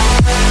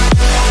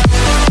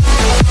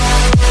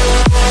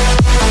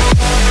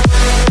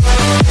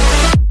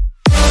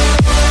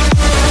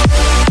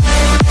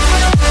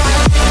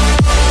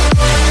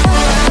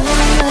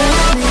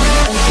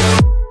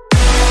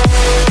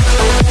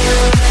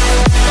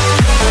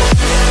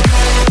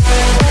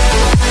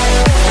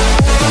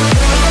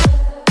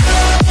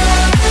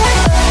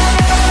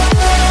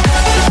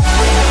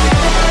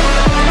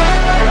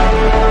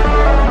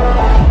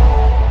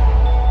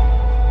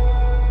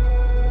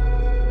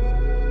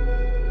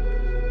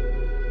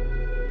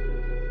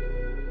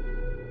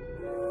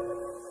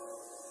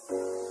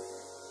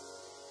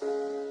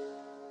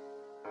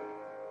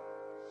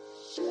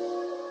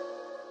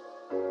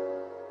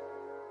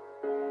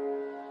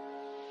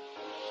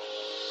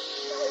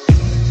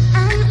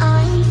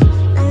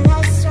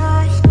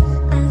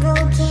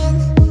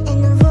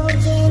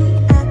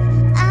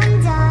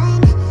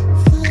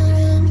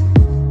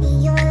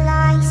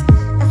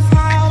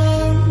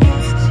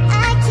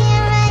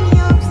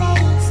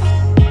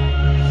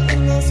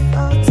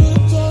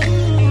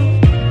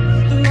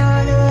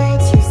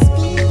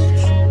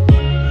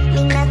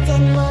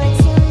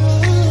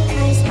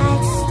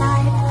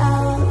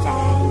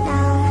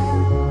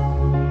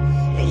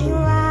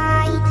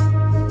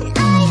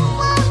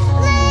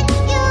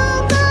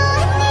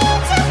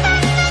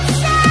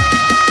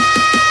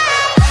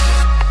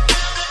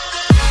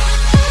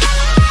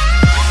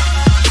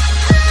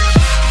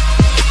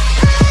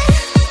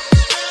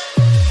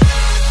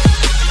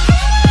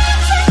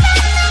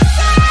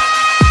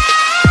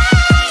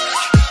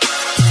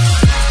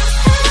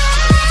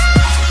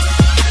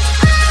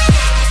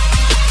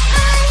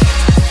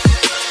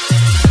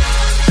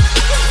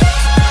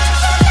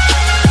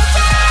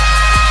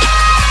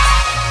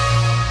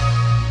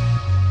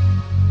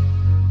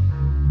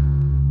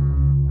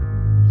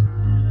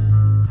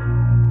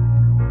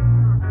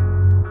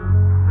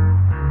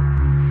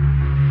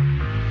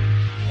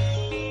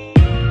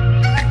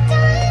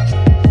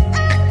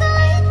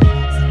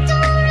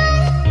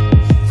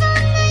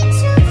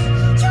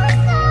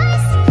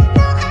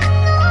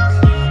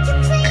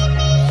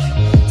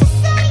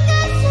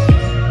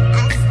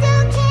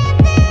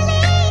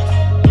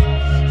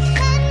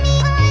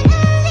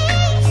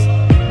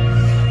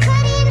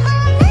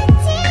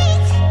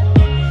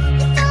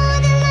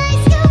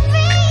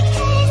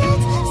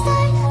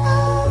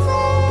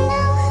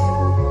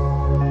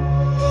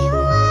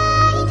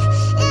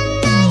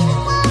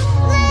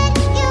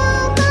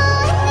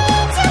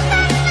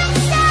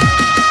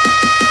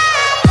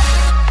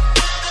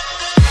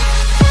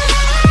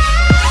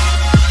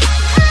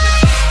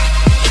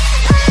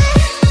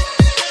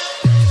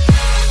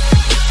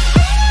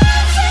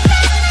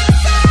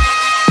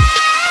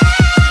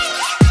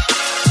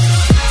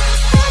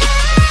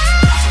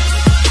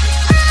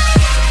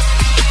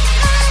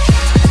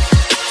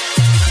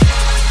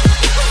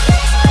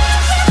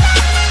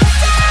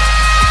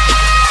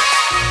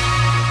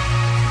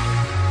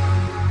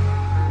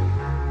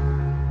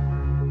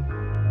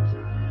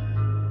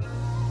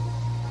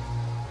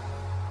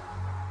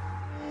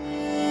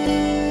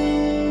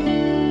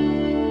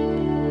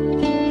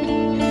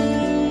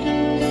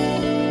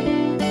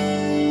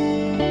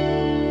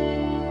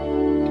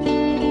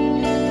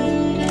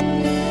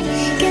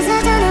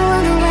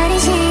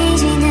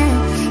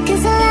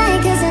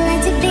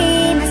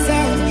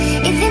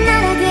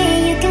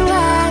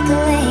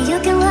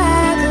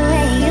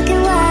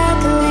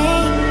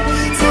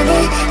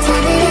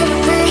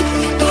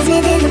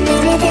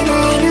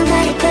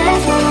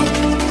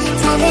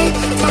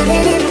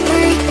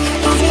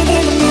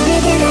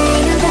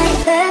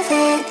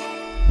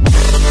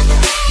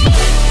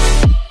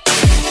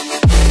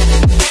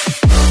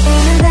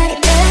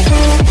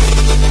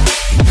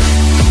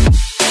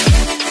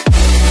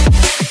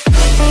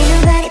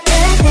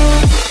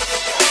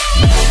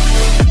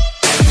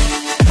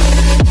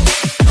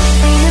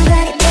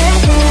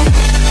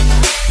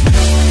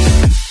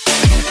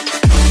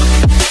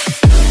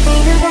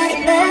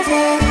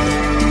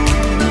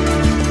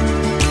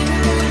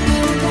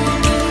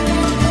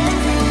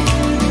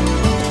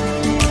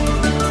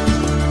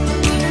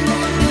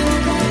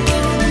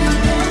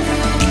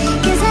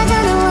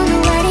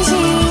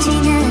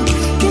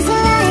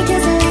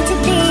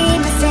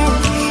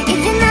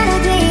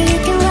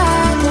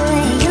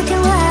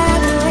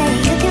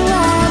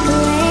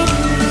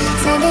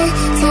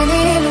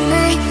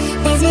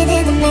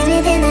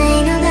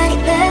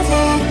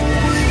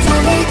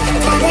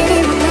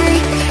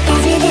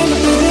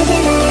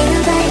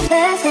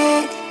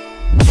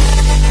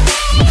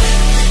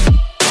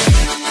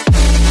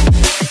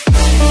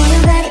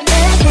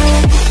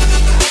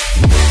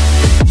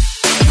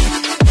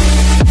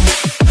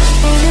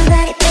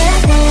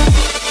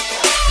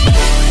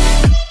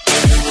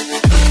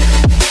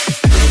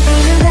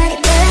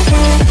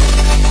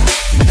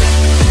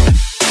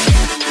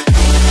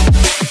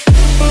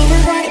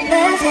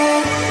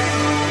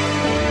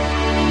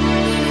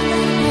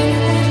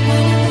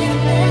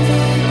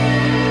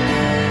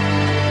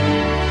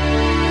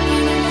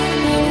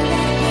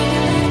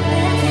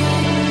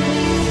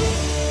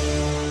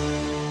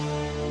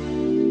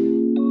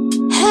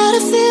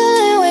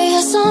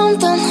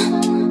 something.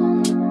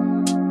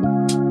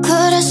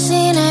 Could've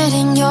seen it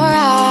in your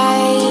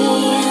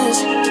eyes.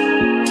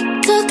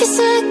 Took a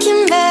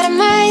second, but I'm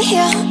right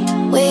here,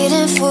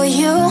 waiting for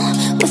you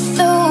with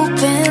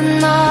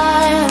open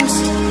arms.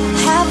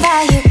 How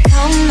about you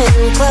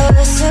coming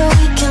closer?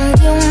 We can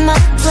do my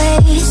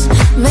place.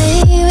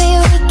 Maybe we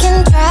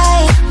can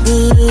try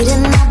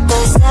meeting up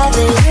by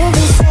 7. You'll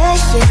be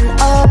saying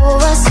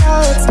over, so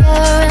it's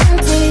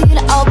guaranteed.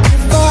 I'll be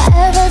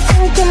forever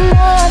thinking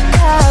more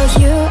about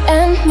you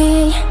and me.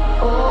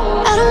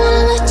 I don't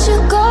wanna let you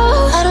go,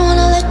 I don't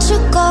wanna let you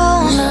go.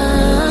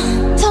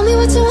 Tell me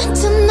what you want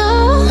to know.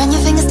 Run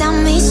your fingers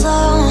down me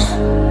slow,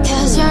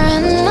 'cause you're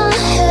in my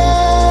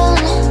head.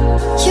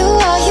 You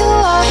are,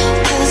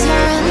 'cause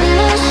you're in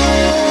my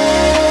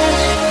head.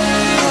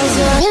 'Cause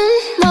you're in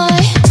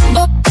my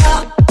what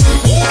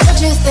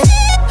you think?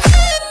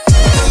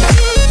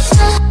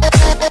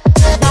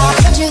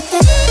 What you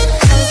think?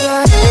 'Cause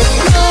you're in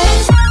my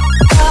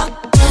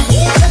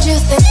what you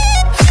think?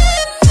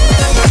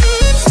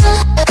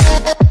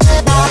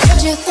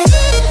 What you think?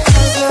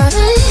 'Cause you're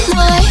in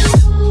my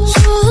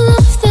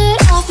love that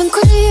I've been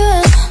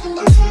craving.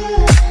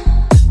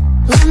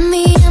 Let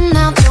me in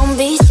now, don't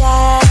be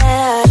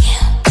shy.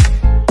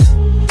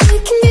 We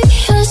can be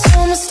a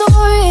summer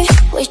story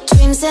where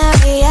dreams and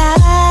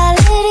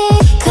reality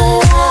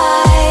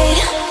collide.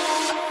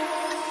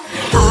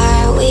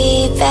 Are we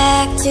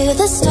back to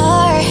the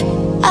start?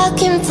 I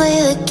can play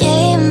the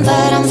game,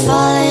 but I'm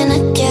falling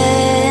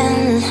again.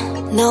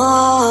 No,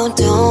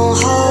 don't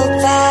hold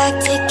back,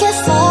 take it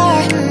far.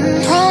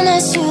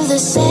 Promise you the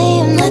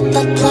same, let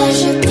the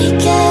pleasure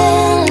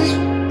begin.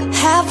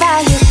 How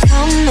about you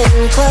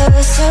coming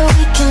closer?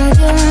 We can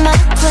do my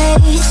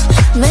place.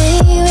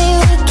 Maybe we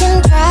can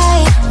try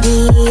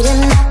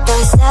meeting up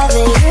by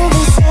 7. You'll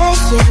be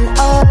saying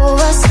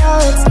over, so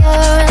it's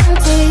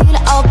guaranteed.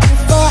 I'll be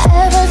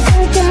forever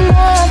thinking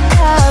more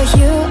about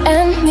you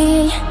and me.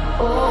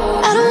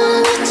 I don't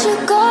wanna let you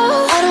go,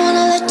 I don't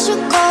wanna let you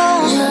go.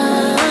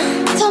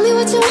 Tell me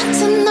what you want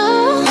to know.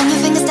 Run your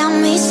fingers down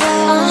me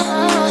slow,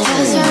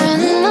 'cause you're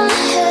in my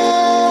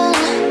head.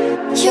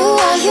 You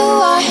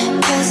are,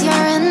 'cause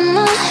you're in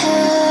my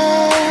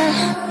head.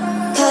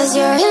 'Cause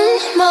you're in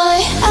my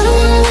I don't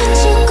wanna let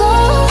you go,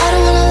 I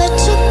don't wanna let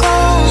you go.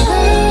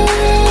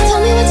 Tell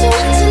me what you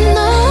want to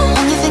know.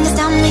 Run your fingers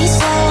down me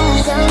slow,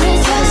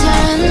 'cause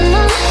you're in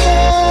my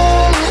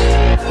head.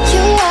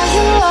 You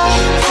are,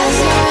 'cause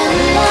you're in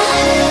my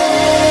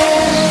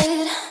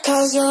head.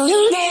 'Cause you're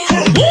in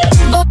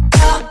my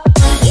head.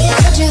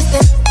 What you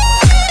think?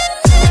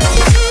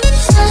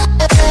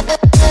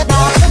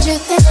 What you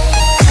think?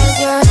 'Cause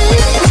you're in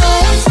my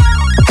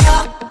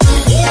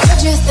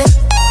what you think?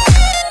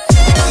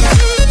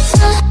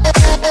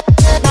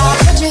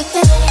 What you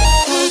think?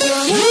 'Cause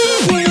you're in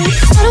my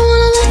I don't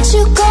wanna let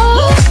you go,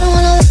 I don't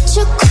wanna let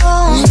you go.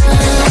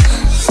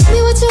 Tell me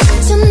what you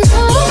want to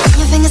know.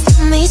 Your fingers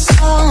tell me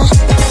so,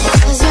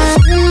 'cause you're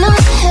in my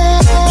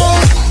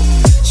head.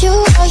 You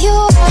are,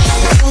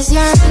 'cause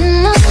you're in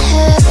my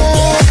head.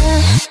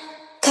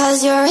 'Cause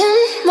you're in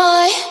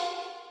my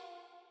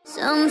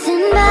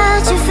something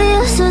about you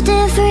feels so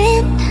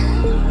different.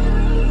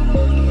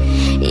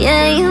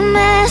 Yeah, you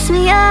mess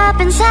me up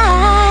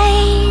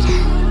inside.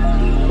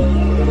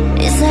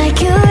 It's like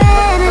your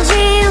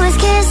energy was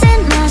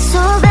kissing my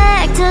soul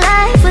back to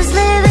life, was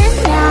living.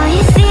 Now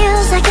it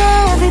feels like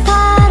every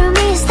part of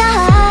me is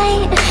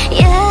died.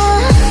 Yeah,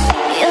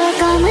 you're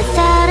gone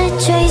without a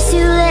trace.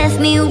 You left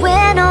me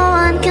where no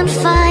one can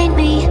find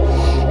me.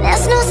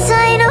 There's no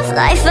sign of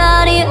life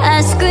out here.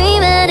 I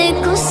scream and it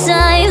goes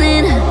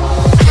silent.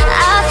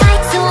 I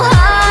fight so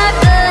hard,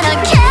 but I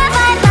can't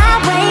find my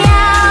way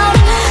out.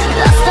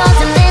 Lost all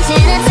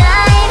dimension and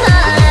time.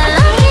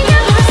 I think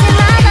I'm losing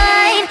my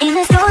mind. And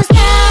this goes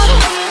down.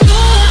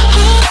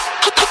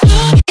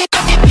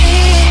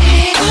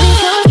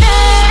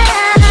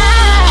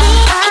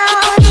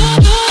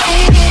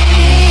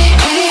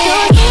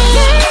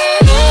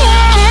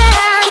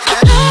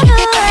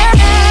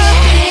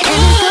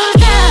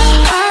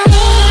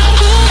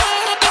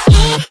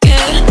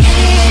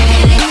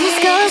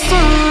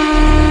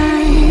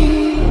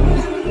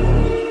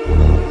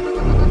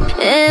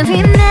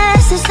 Every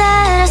message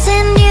that I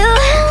send you,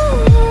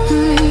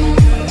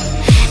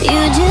 you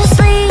just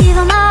leave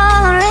them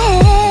all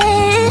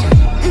red.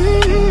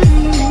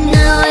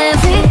 Now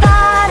every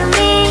part of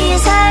me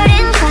is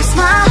hurting. Cross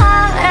my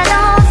heart, I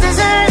don't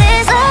deserve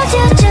this. Loved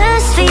you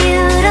just for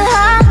you to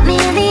haunt me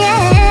in the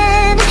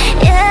end.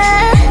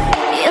 Yeah,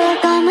 you're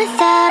gone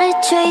without a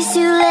trace.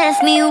 You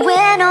left me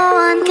where no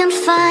one can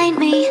find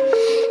me.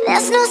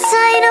 There's no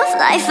sign of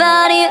life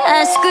out here.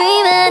 I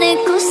scream and it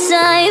goes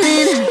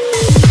silent.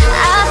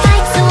 I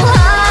fight so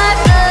hard,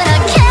 but I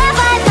can't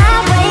find my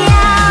way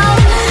out.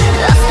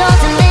 Lost all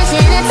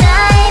dimension and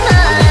time.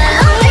 I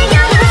don't think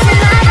I'm losing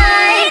my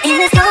mind. And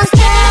this goes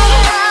down.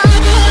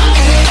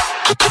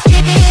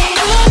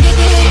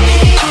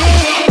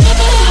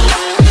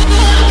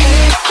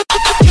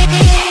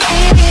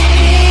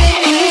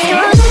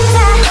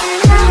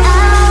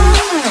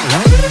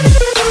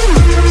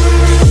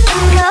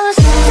 Goes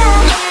down.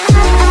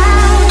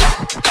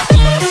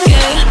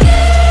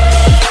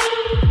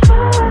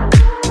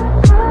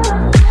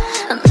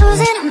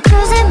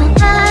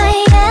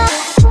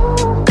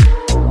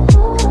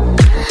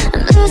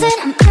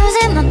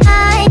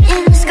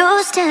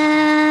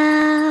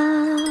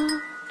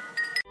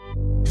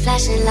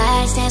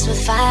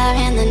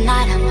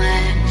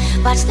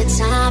 the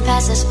time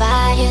passes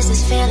by, is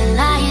this feeling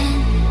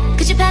lying?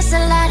 Could you pass the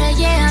lighter?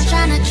 Yeah, I'm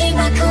trying to keep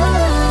my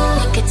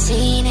cool.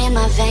 Nicotine in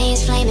my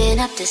veins, flaming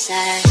up the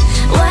side.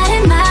 What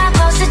am I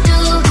supposed to do?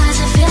 Cause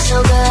it feels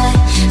so good.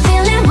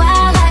 Feeling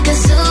wild like a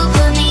zoo,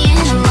 put me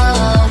in the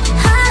mood.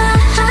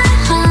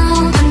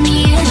 Put me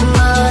in the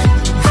mood.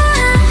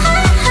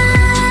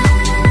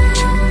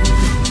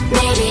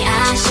 Maybe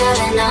I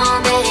should've known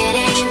that it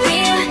ain't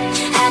real.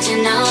 How'd you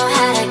know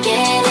how to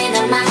get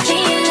into my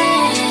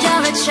feelings?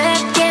 You're a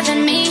trip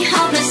giving me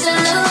hopeless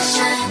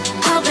solution.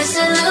 Hopeless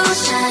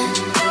solution.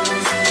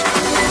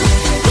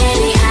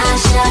 Maybe I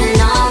should've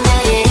known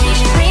that it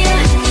ain't real.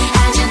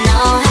 How'd you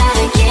know how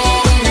to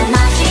get into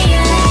my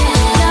feelings?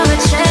 You're a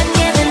trip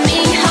giving me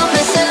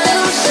hopeless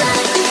solution.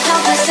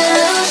 Hopeless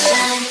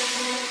solution.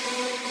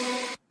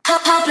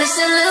 Hopeless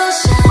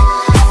solution.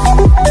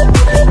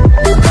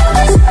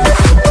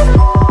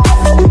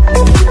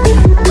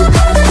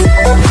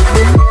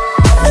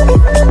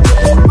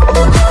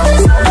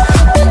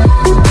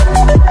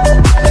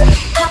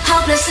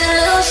 Hopeless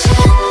solution.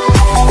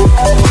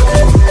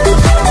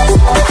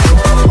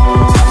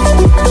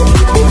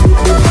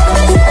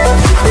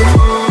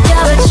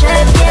 You're a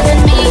trip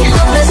giving me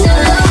hopeless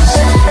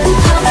solution.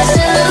 Hopeless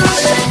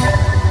solution.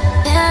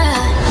 Yeah.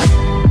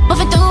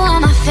 Moving through all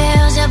my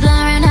feels, you're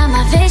blurring out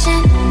my vision.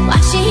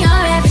 Watching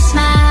your every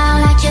smile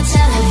like your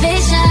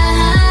television.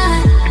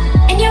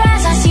 In your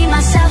eyes I see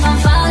myself, I'm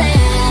falling.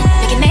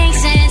 Make it make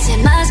sense, it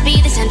must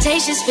be the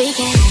temptation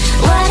speaking.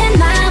 What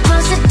am I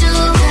supposed to do?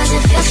 Cause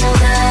it feels so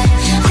good.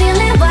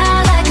 Feeling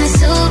wild like a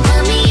zoo,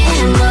 put me in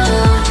the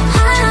mood.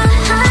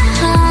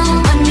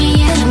 Put me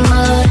in the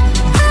mood.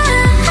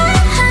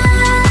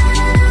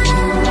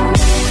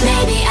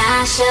 Maybe I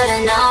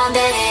should've known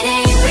that it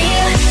ain't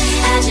real.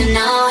 How'd you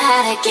know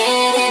how to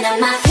get into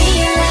my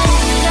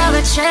feelings? You're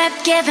a trip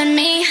giving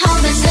me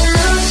hopeless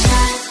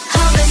solution.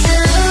 Hopeless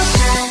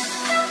solution.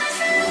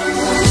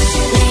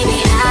 Maybe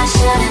I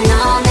should've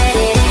known that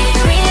it ain't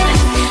real.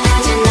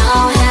 How'd you know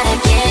how to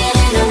get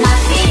into my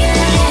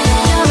feelings?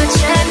 You're a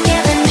trip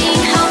giving me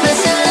hopeless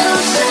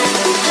solution.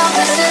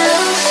 Hopeless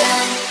solution.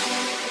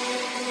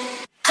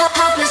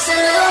 Hopeless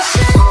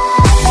solution.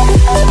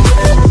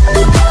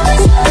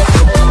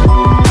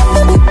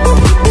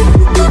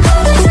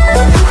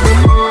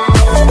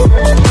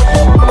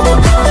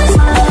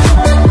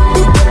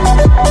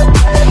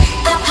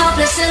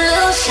 Hopeless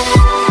solution.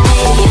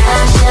 Maybe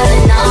I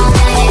should've known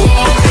that it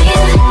ain't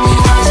real.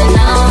 How'd you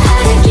know how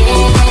to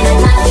get into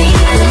my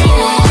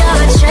feelings?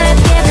 You're a trip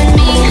giving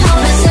me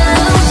hopeless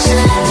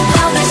solution.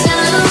 Hopeless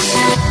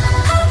solution.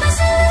 Hopeless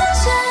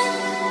solution.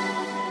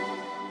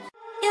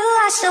 You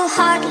are so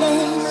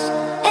heartless,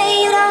 and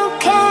you don't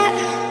care.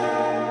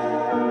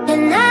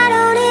 And I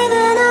don't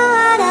even know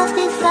what I've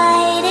been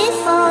fighting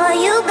for.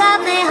 You got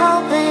me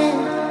hoping,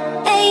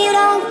 and you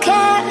don't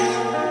care.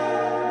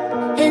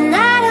 And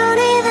I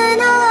don't even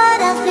know what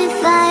I've been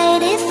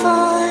fighting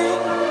for.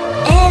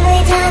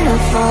 Every time I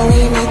fall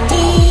in a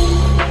deep,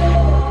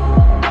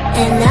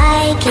 and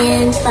I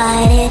can't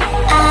fight it,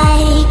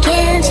 I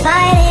can't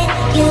fight it.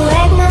 You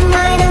wreck my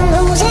mind, I'm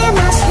losing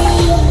my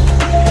sleep.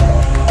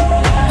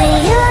 And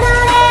you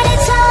know that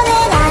it's all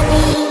that I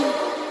need.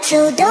 So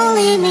don't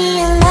leave me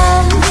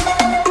alone.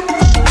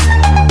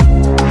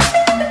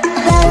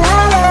 La la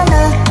la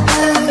la.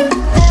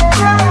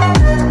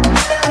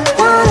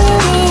 Don't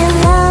leave me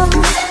alone.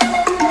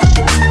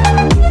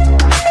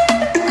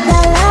 La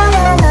la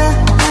la la.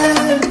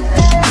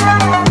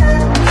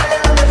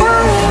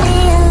 Don't leave me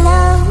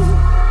alone.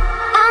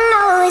 I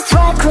know it's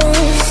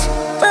reckless,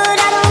 but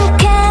I don't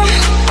care.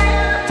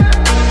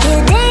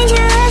 You're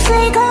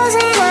dangerously close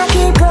and I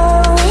keep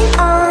going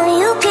on.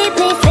 You keep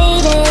me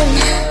fading,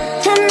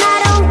 and I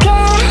don't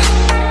care.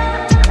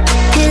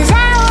 Cause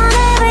I want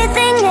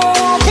everything that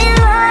I've been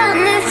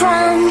running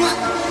from.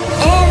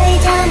 Every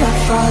time I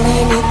fall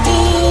in a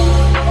deep,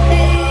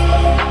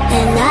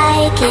 and I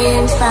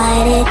can't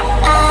fight it,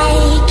 I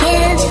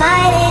can't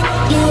fight it.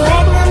 You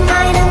wreck my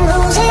mind, I'm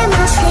losing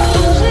my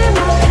sleep.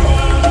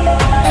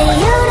 And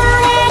you know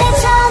that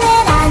it's all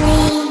that I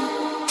need.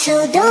 So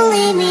don't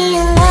leave me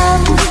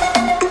alone.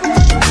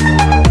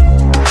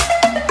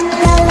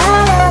 La la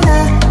la la.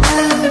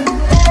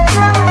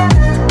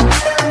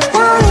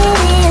 Don't leave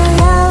me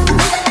alone.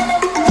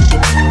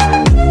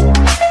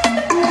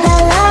 La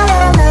la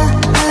la la.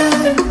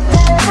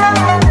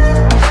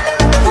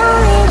 Don't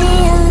leave me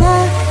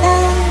alone.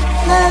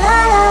 La la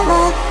la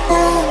la.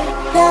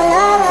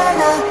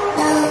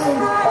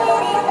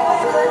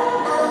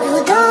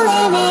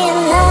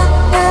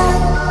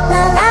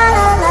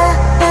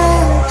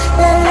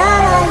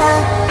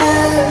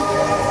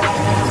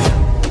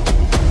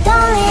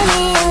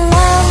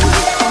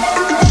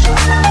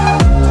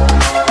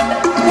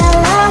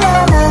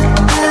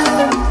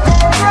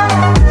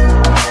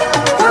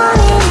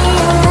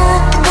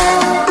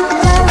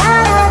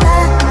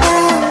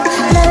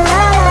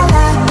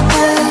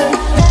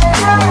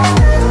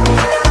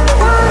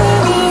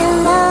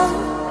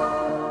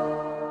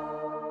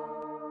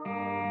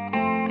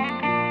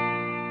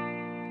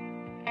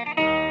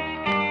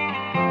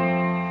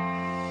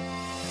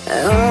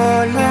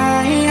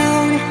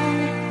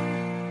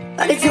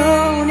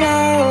 don't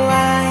know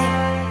why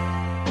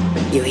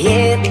you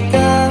hit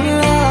the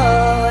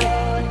road,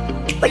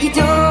 but you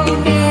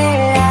don't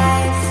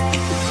realize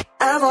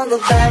I won't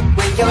look back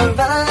when you're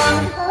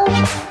alone.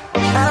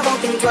 I won't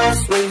think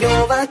twice when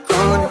you're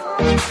gone.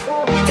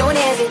 Don't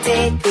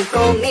hesitate to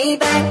call me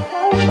back,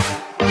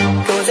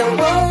 'cause I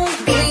won't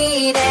be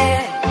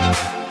there.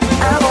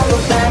 I won't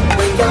look back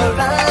when you're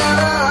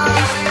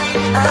alone.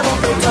 I won't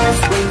think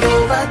twice when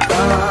you're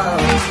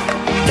gone.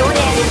 Don't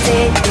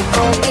hesitate to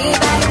call me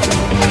back,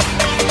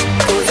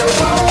 'cause I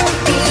won't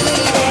be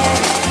there.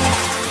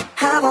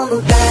 I won't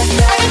look back,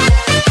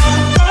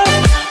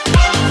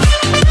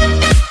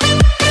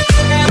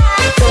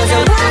 'cause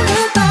I won't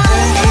look back.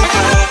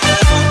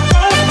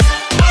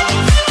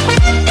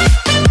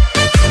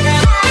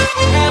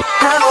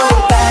 I won't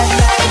look back,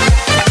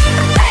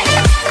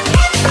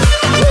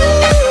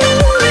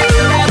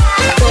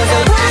 'cause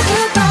I won't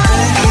look back.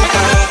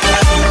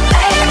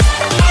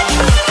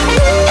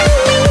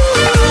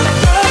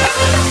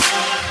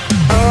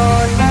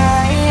 On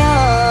my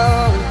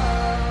own,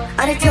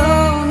 and I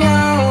don't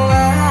know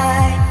why.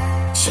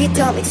 She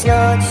told me it's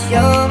not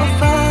your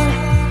fault,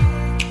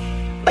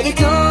 but you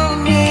don't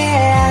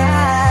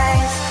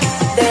realize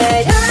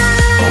that I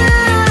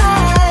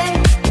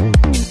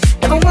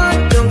never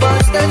want to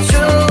watch the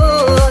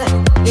truth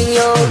in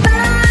your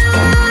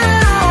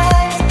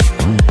eyes.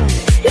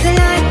 There's a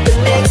light that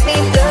makes me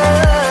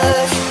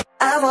blush.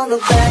 I won't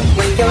look back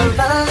when you're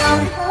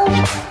alone.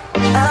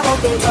 I won't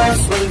think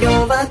twice when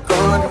you're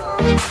gone.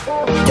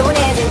 Don't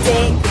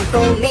hesitate to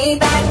call me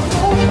back,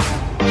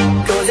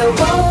 'cause I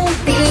won't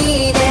be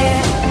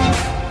there.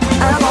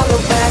 I won't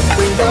look back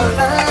when you're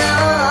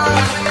alone.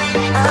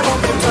 I won't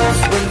think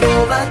twice when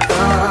you're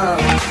gone.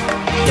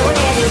 Don't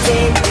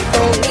hesitate to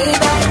call me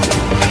back,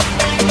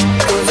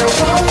 'cause I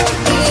won't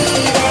be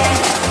there.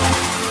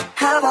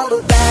 I won't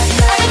look back,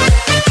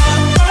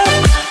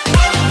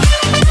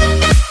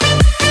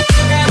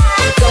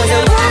 'cause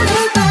I won't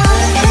look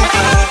back,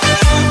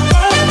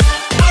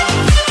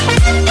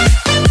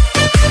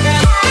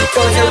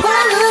 'cause I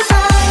won't look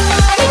back,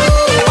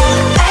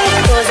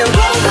 'cause I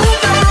won't look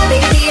back,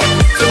 baby,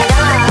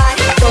 tonight,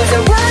 'cause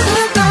I won't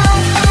look back,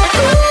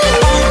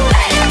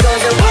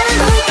 'cause I won't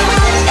look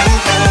back.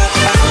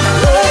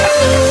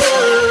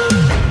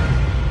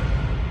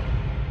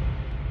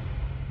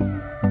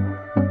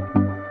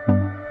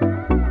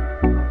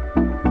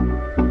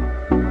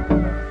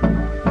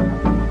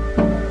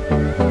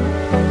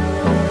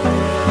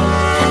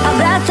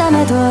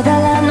 Abrázame toda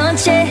la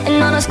noche,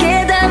 no nos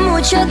queda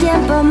mucho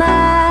tiempo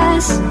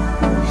más.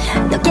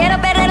 No quiero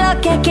perder lo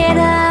que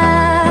queda.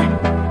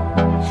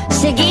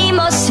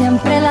 Seguimos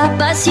siempre la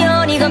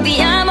pasión y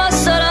confiamos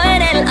solo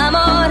en el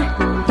amor.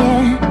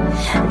 Yeah.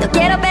 No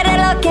quiero perder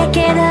lo que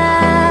queda.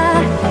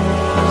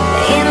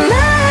 Y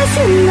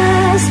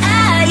más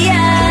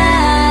allá,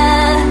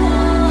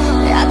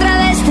 a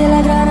través de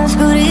la gran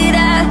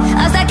oscuridad,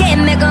 hasta que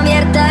me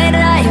convierta en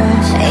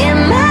rayos. Y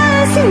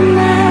más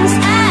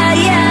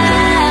allá,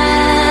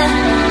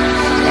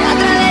 a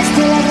través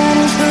de la gran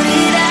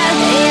oscuridad.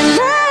 Y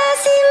más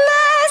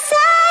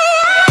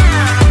allá.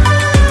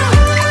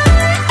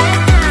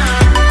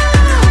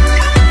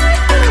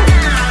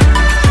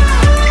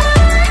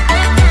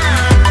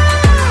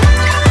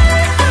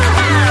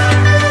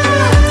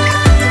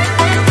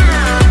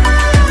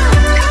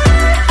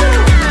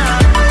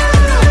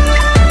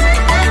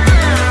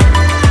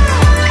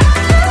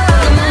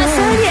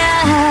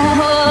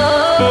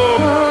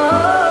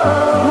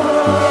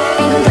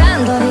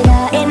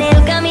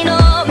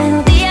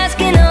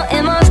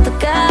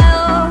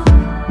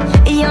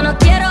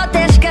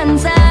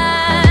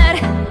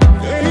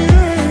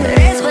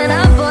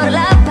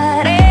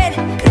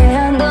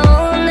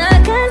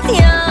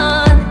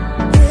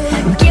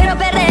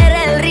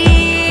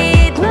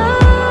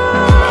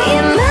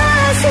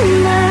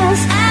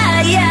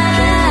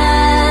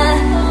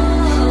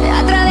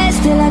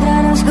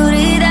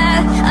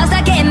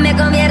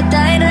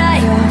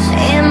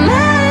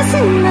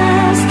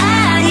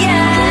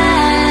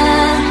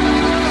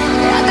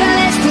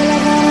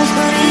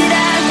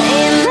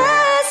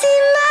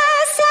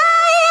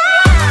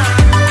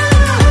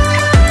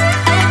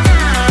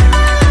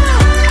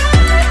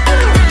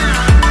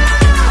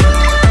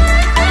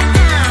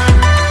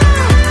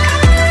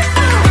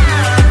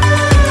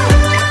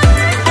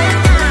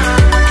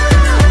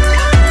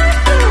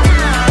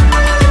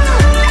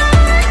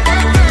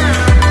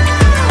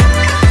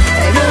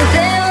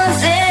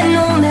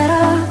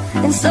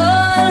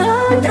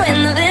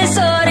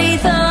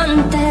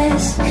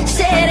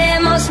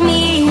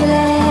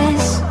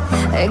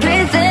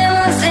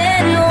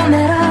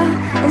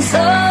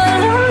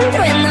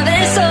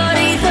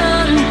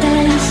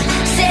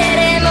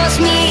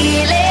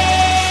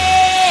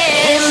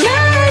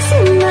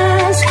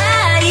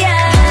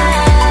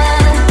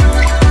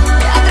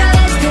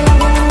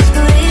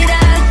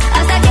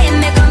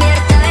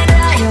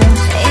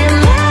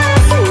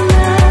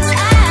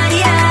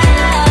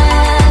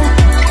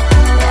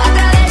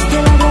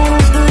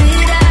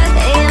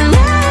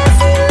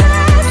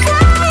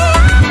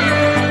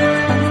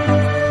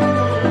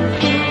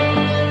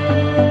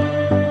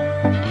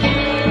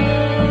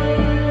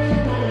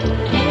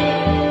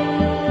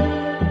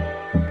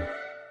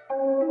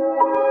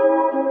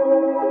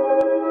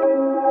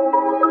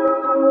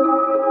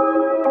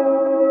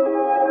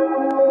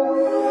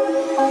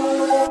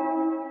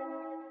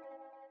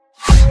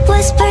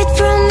 whispered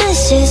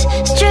promises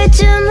straight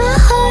to my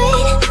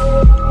heart.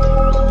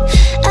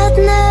 I'd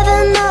never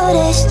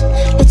noticed,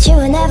 but you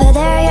were never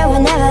there, you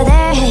were never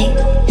there. Hey,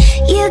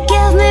 you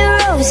gave me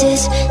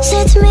roses,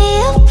 set me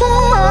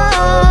apart.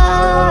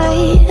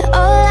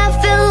 All I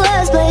feel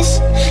was bliss,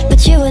 but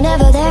you were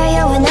never there,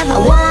 you were never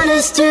there. I want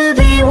us to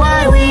be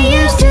what we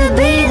used to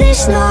be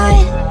this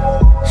night.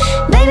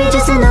 Baby,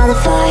 just another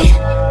fight,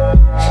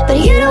 but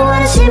you don't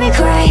wanna see me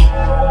cry.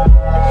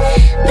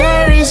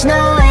 There is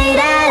no way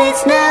that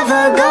it's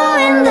never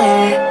going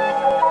there.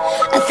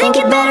 I think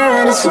it better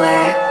and I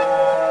swear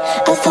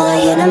I'll follow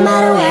you no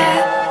matter where.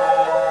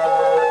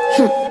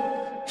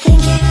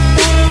 Think it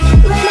better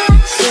when I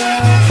swear.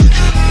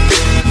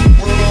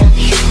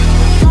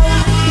 Follow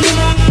you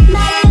no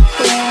matter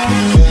where.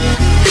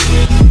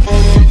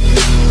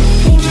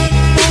 Think it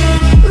better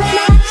when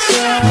I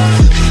swear.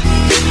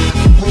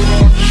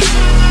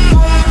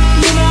 Follow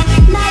you no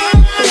matter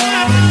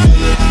where.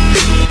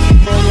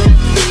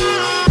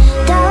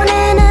 Down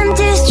in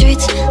empty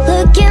streets,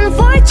 looking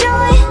for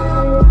joy.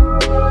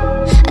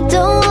 I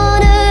don't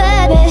wanna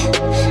admit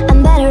I'm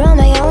better on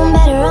my own,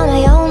 better on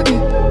my own.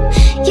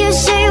 You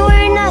say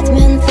we're not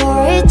meant for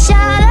each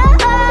other.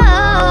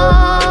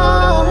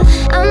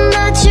 I'm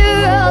not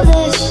sure of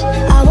this.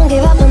 I won't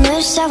give up on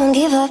this, I won't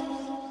give up.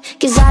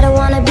 Cause I don't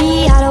wanna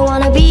be,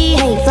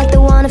 hey, like the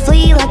wanna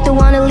flee, like the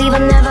wanna leave. I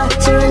never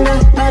surrender,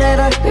 but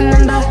ever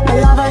remember my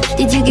lover.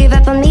 Did you give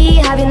up on me?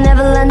 Have you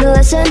never learned to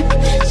listen?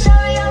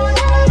 Sorry, I will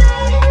never be.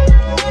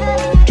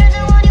 You're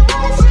the one you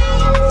wanna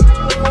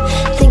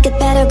see. Think it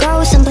better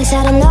go someplace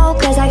I don't know,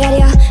 cause I got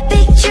your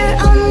picture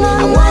on my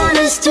mind. I want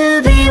us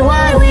to be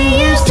what we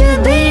used to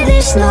be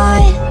this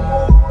night.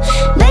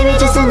 Baby,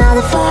 just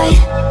another fight,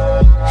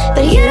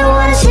 but you don't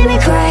wanna see me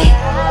cry.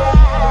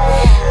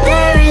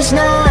 There is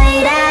no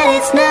way that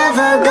it's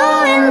never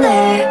going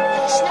there.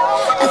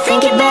 I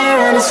think it better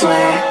and I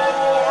swear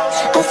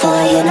I'll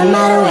follow you no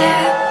matter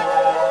where.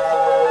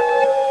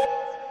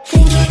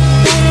 Think it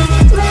better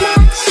when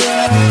I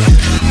swear.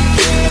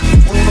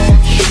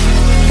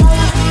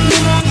 Follow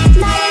you no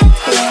matter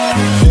where.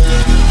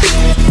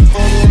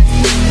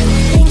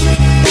 Think it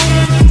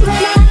better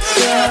when I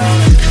swear.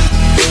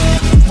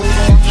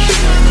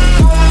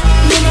 Follow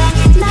you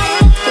no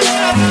matter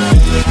where.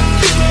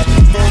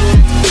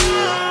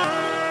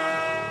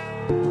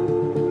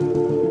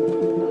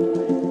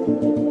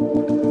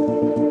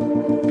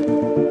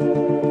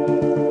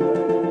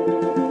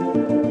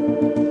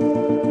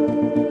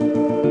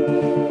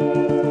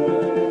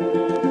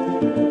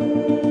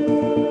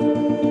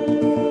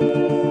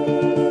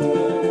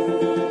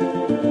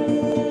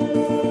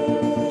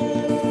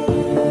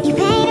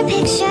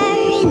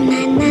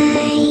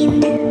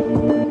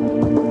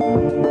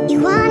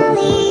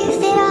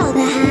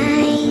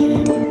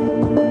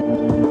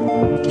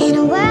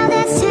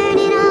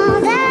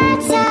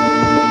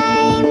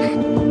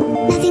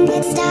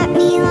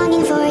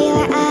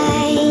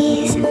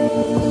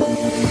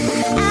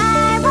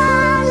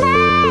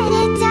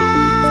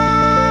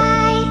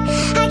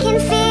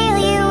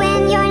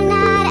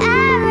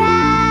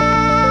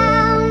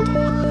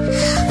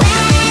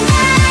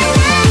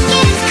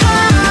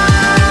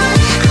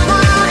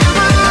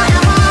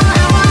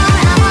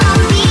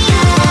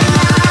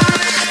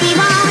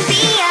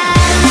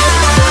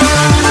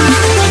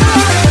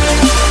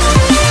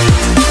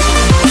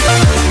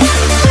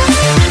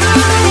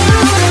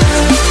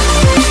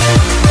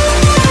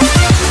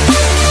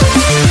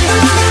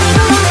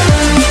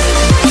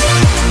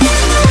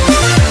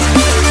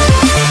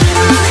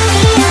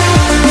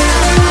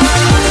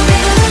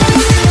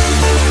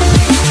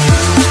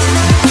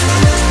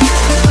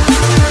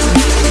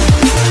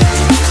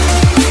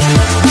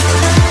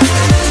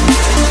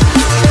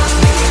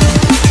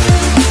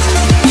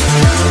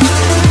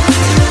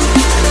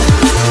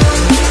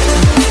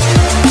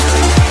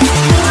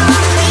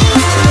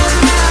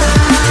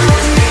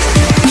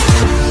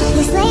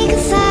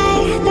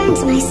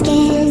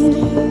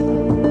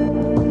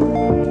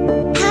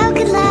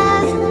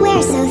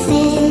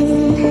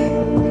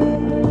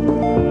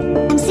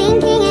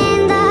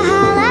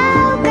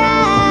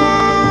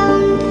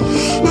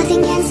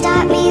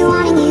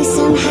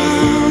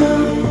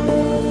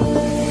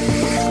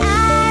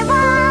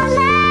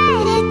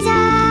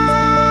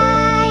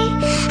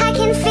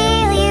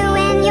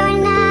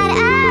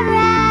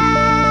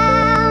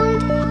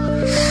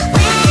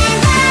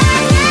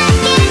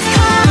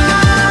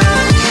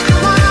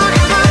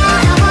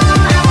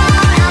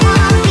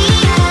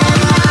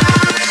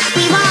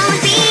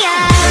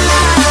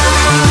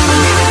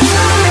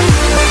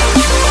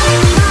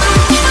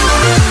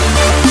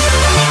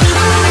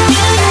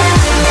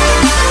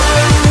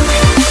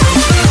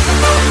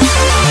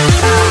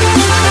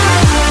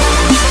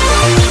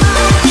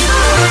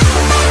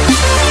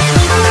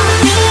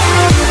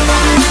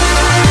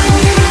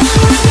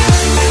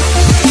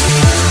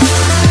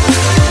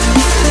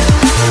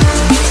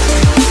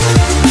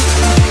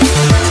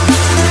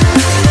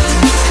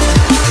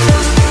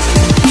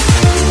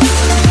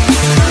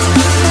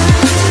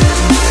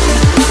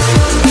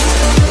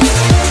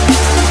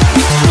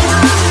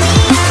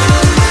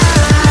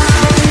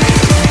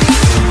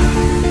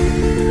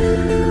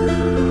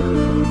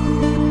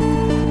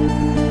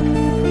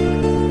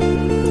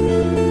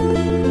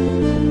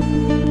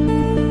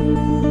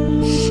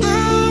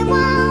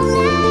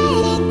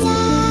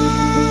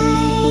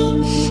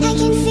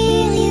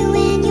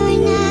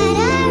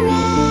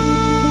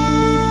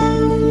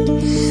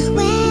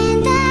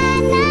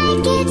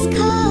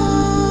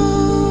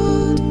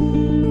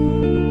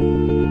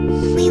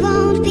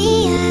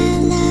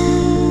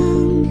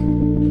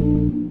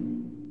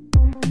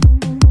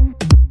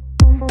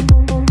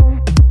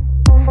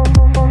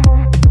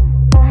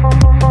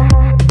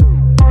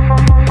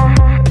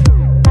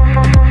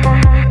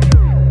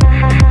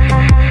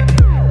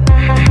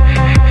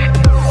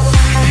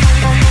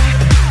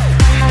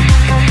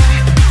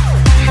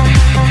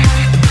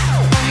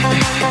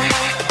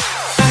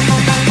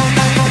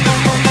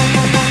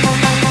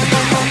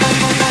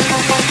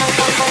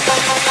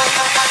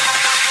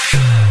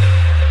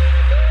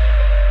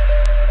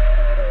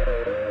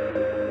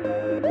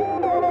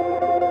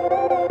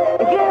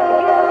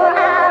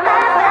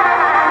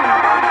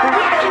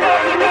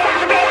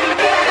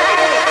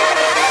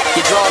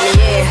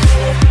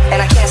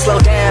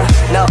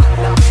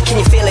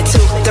 you feel it too.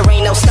 There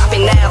ain't no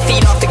stopping now.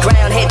 Feet off the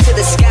ground, head to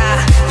the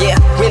sky. Yeah,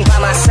 wind by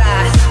my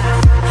side.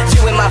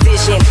 You in my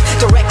vision,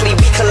 directly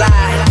we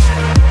collide.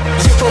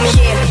 You pull me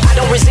in, I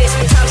don't resist.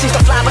 Time seems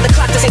to fly, but the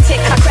clock doesn't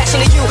tick. I crash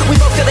into you, we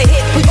both feel the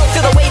hit. We both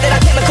feel the way that our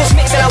chemicals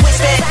mix. And I wish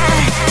that I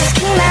just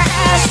keep my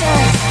eyes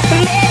shut.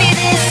 Maybe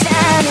this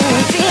time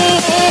it'll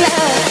be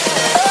enough.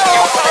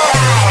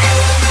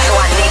 So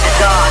I need the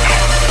dark.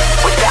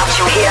 Without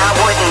you here, I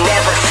wouldn't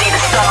never see the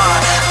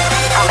stars.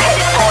 I'm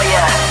headed for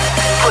you,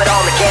 put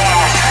on the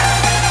gas.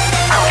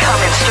 I'm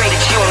coming straight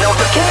at you, no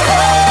looking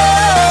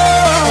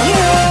back. You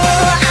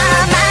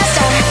are my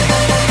star.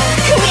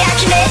 We are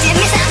connected,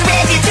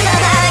 misdirected to the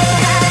light.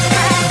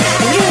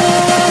 You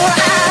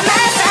are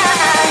my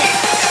star.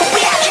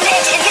 We are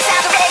connected,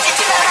 misdirected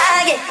to the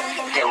light.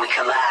 Then we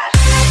collide.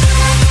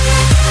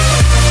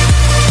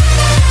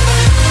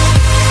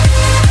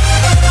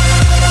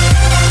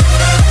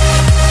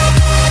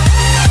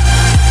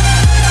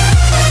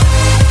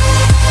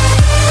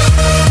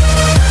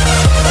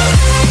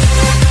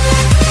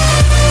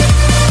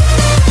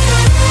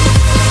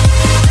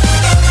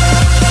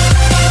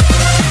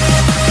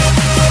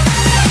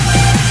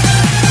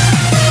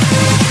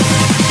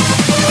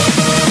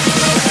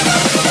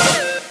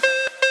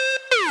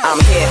 I'm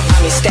here,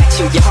 I'm your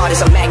statue. Your heart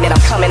is a magnet, I'm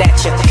coming at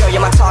you. Girl,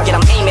 you're my target,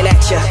 I'm aiming at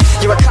you.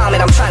 You're a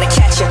comet, I'm trying to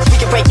catch you. We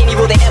can break any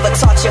rule they ever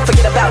taught you.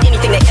 Forget about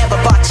anything they ever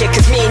bought you.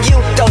 Cause me and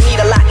you don't need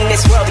a lot in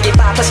this world to get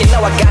by. Plus you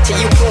know I got you,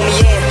 you pull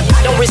me in.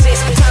 I don't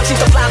resist, time seems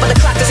to fly but the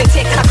clock doesn't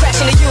tick. I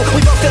crash into you, we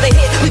both feel the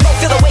hit. We both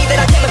feel the way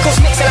that our chemicals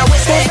mix. And I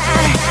wish that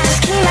I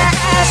just keep my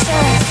eyes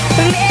shut.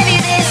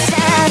 Maybe this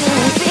time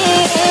it'll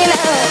be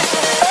enough.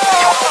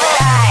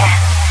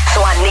 So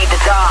I need the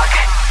dark.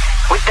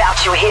 Without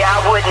you here, I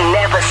wouldn't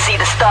never see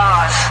the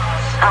stars.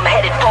 I'm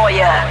headed for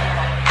you,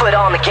 put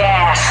on the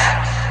gas.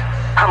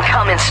 I'm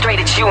coming straight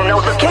at you, no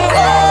looking back.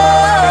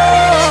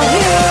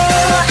 You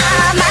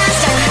are my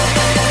star.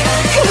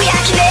 We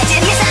are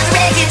connected,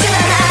 misdirected to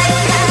the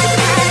light.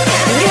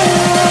 You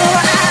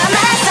are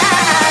my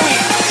star.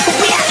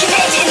 We are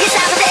connected,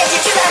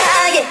 misdirected to the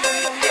light.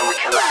 Then we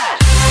collide.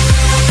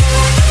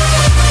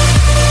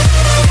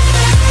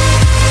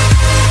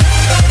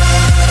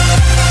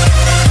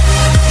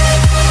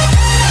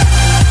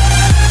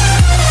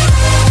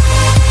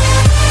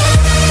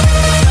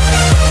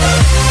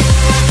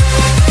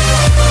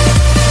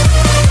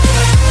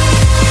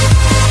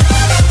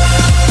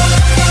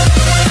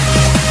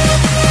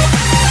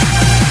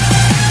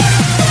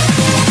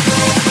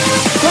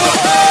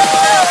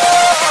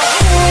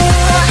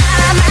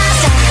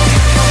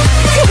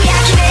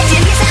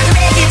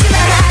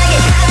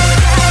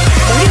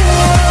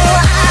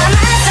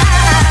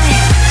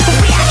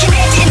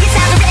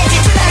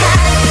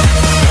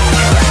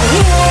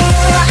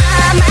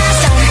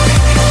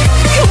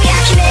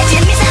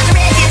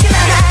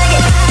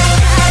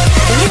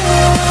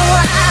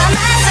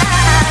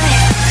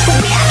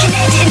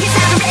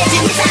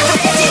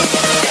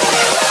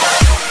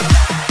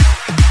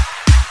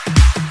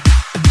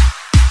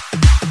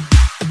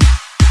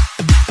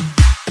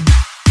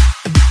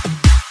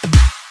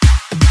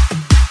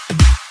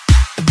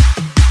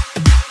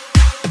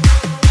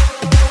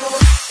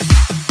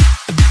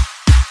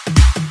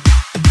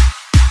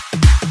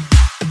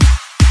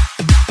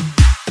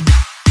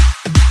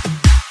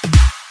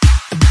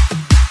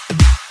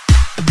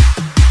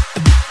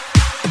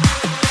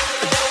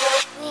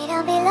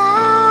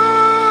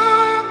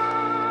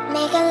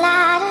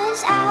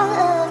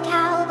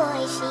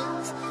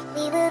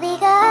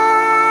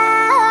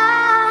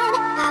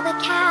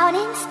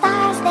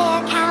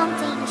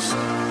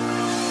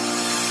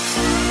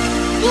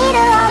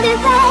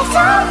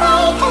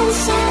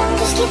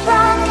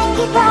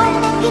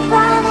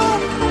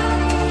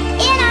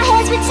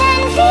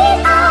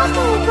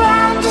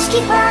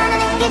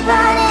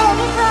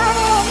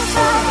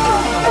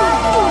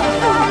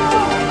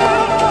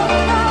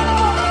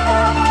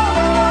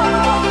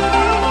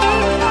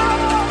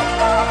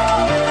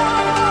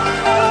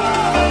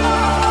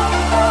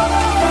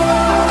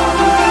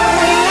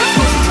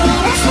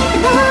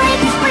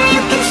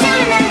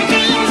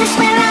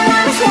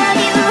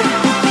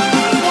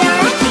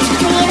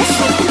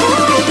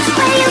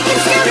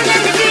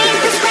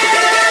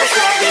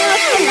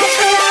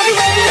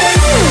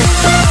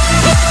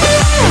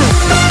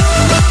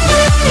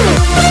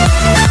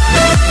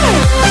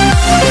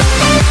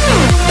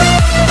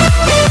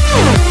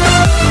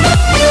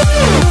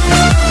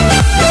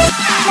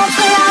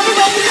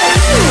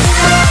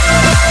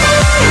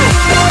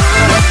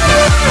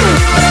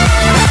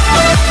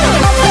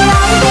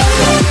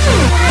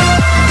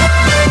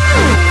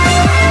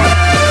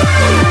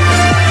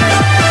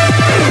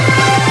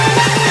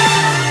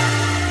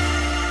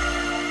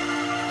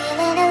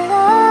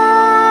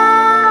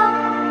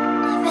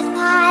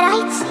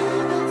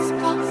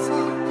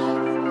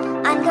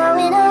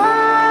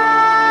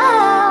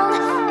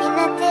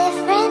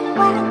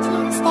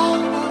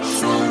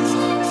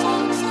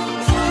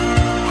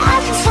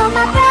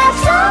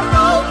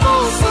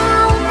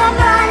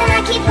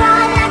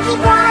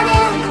 Keep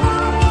running,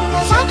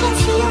 'cause I can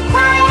see your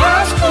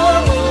fire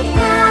screaming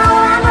now.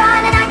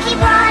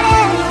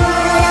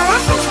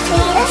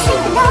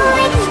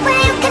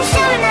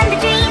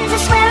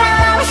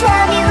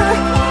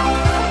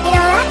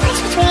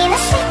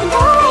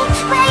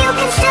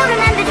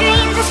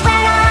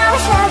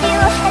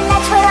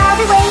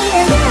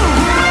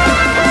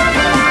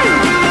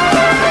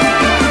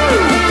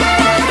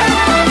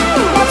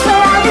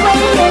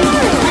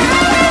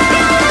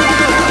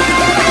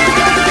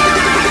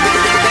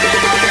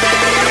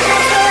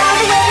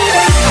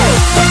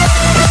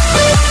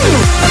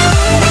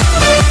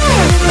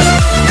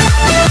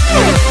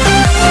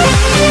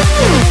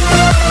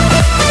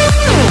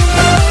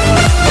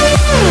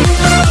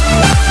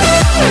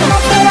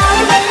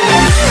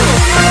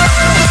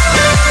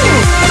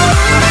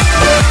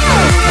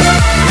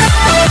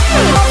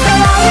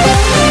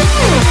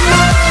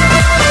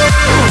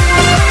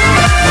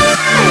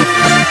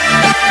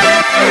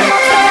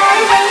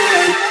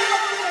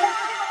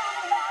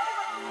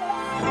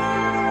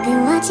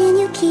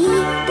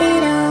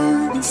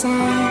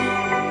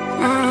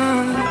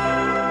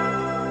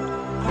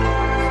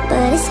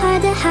 but it's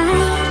hard to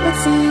hide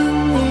what's in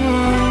your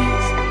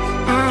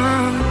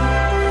eyes.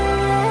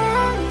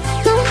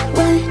 No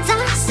words I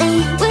say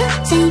will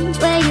change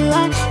where you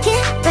are.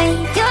 Can't break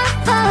your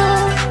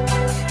fall,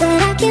 but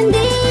I can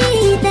be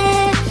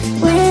there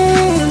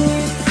when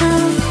you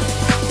come.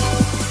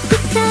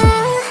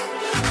 Because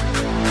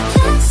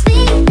trust me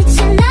that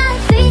you're not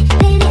free,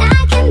 baby. I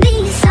can be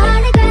your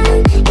solid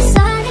ground, your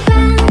solid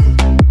ground.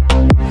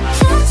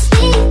 Trust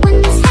me when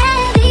it's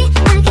heavy,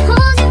 I can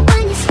hold you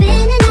when you're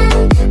spinning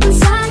out. On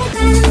solid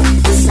ground,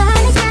 on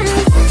solid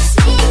ground.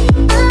 Sleep,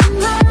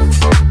 I'm up,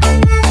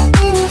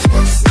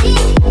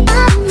 sleep,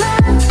 I'm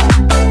up,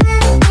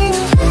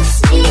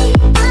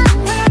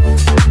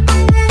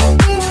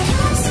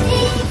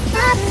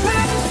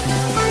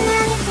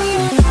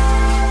 sleep,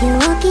 you're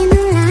walking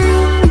the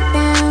line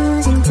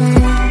 1,000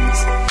 times.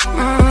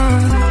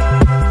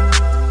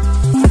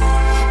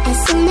 As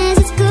soon as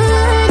it's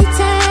good, it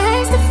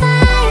turns to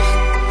fire.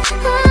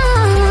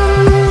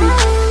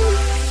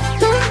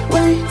 No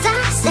words I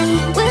say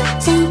will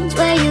change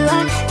where you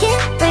are.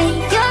 Can't break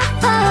your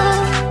fall,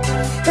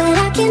 but I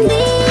can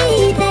be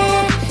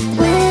there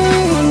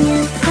when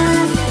you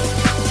come.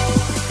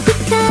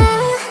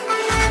 Because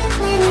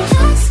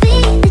trust me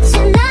that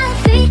you're not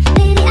free,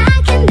 baby. I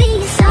can be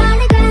your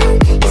solid ground,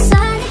 your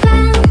solid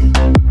ground.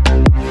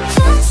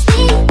 Trust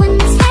me when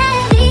it's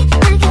heavy, I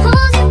can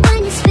hold you when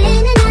you're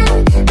spinning out.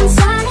 On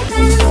solid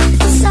ground,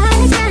 on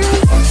solid ground.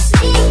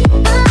 Sleep,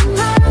 I'm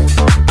up,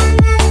 sleep,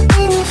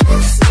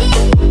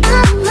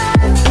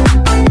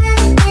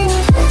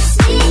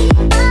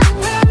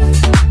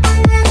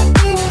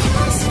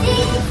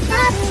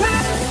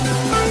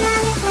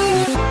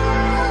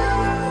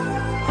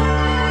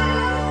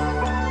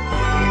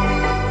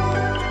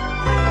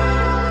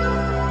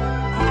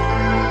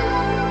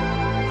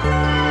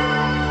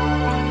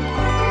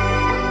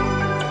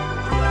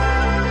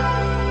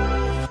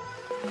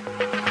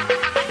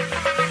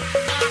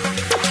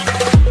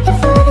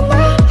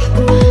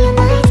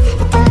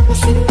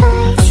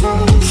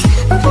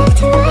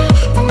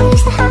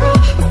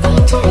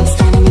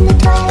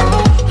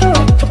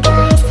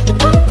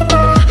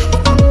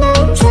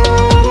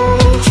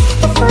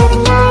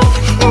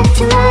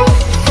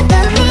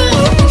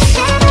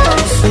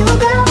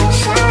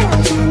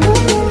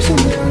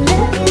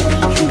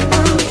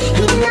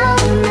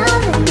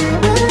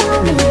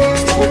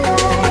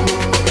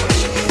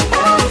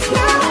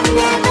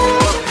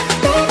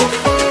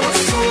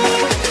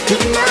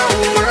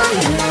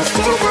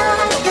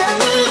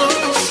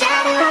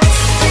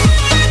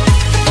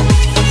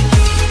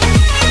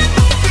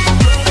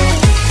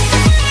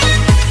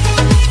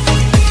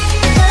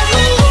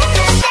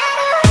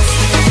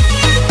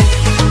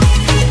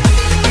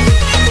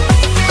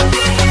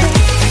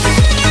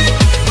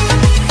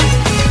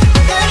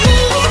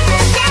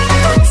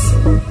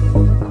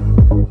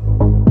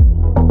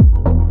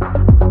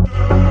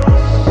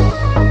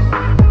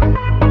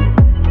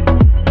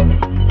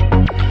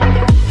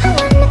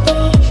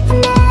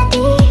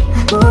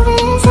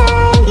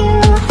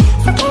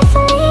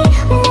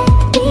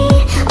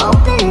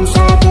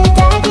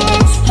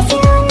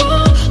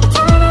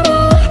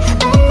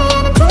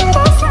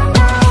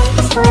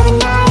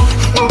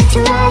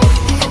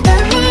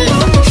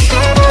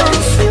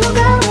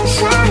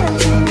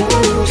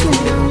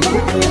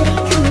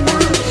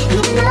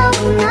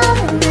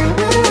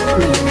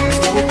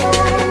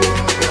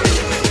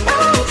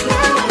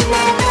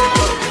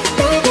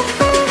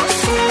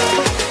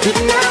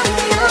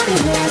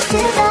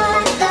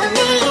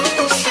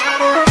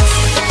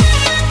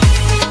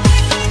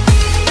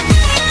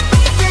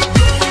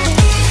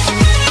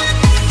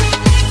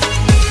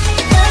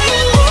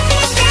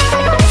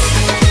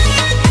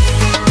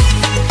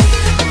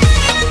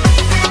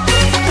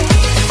 up,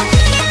 sleep,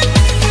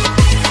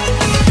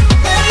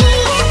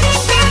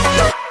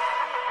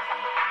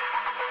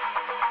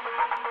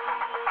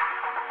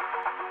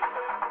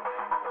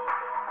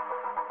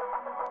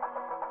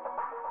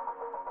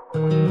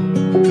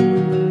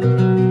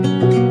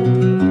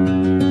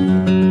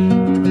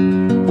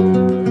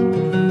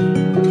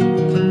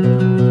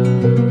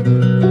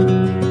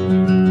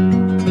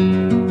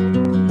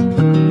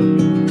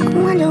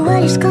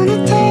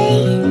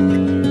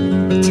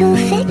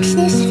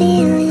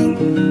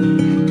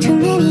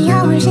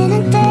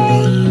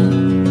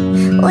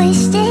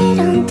 wasted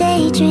on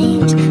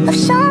daydreams of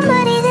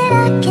somebody that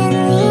I can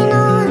lean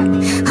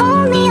on.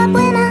 Hold me up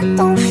when I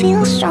don't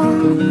feel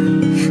strong.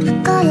 I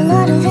got a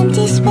lot of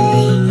empty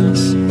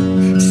space,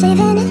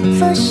 saving it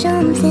for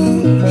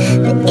something.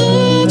 But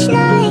each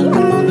night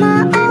I'm on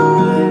my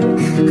own,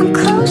 I'm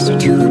closer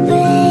to a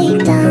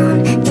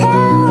breakdown.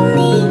 Tell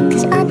me,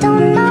 'cause I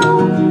don't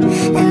know,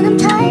 and I'm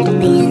tired of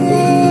being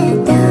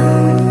let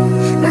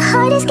down. My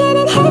heart is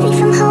getting heavy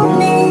from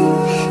hoping,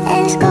 and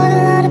it's got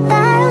a lot of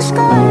battle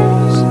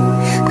scars.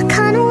 I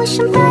kinda wish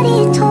somebody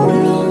had told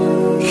me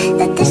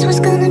that this was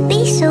gonna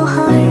be so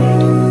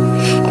hard.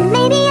 And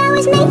maybe I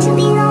was made to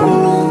be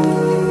lonely,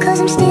 'cause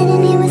I'm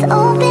standing here with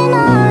open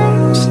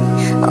arms.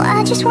 Oh, I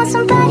just want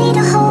somebody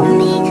to hold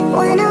me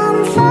when I'm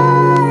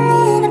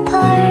falling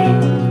apart.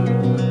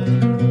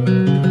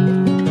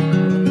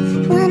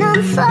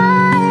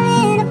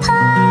 falling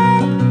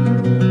apart,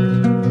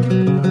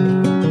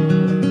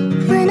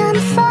 when I'm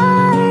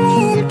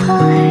falling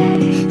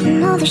apart,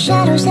 and all the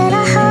shadows that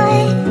I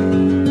hide,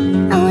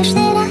 I wish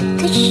that I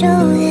could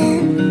show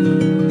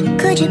them.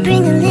 Could you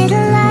bring a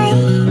little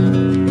light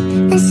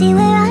and see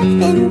where I've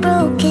been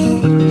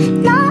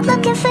broken? Not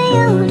looking for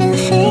you to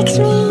fix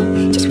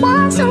me, just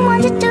want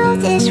someone to do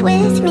this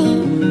with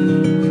me.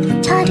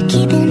 I'm tired of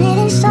keeping it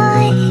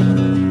inside,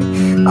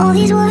 all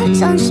these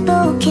words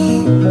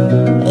unspoken.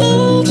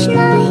 Each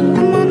night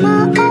I'm on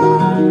my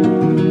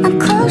own, I'm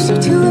closer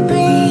to a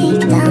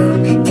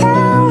breakdown.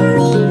 Tell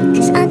me,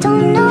 cause I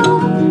don't know,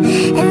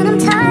 and I'm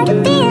tired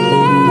of being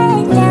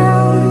let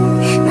down.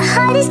 My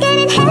heart is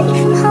getting heavy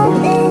from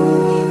holding,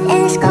 and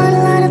it's got a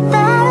lot of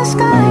battle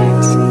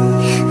scars.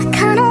 I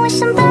kinda wish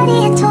somebody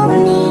had told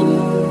me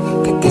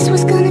that this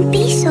was gonna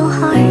be so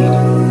hard.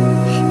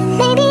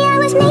 Maybe I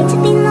was made to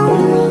be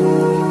lonely,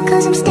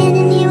 cause I'm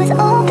standing here with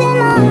open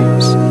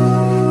arms.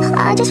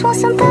 I just want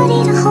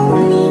somebody to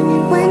hold me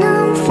when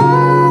I'm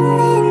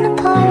falling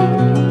apart,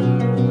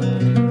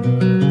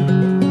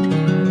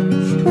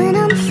 when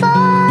I'm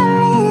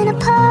falling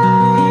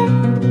apart,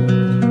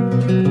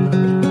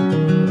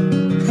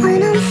 when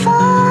I'm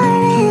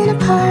falling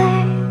apart.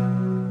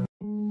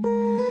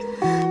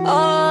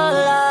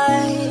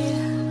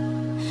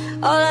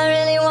 All I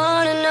really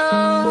wanna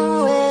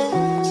know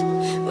is,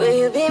 will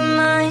you be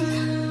mine?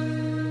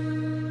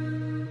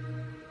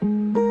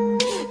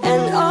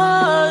 And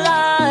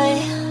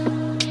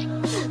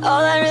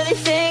all I really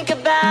think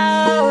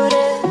about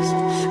is,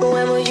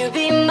 when will you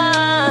be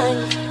mine?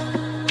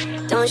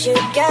 Don't you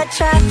get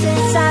trapped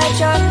inside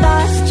your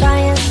thoughts,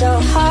 trying so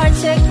hard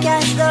to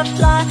guess the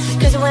plot?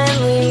 Cause when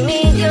we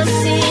meet you'll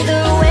see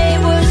the wait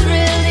was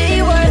really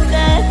worth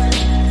it.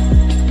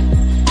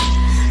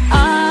 I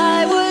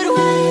would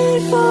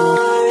wait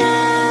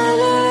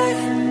forever,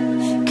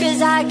 cause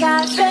I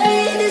got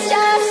faith, it's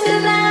just a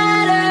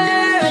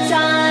matter of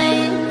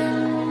time.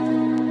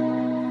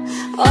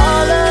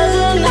 All of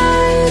the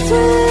nights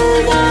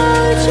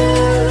without you,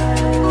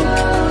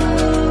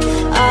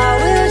 I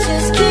will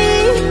just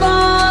keep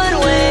on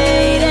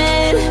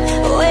waiting,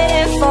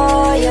 waiting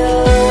for you,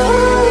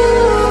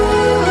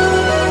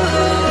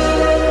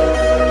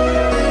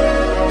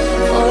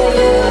 for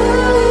you.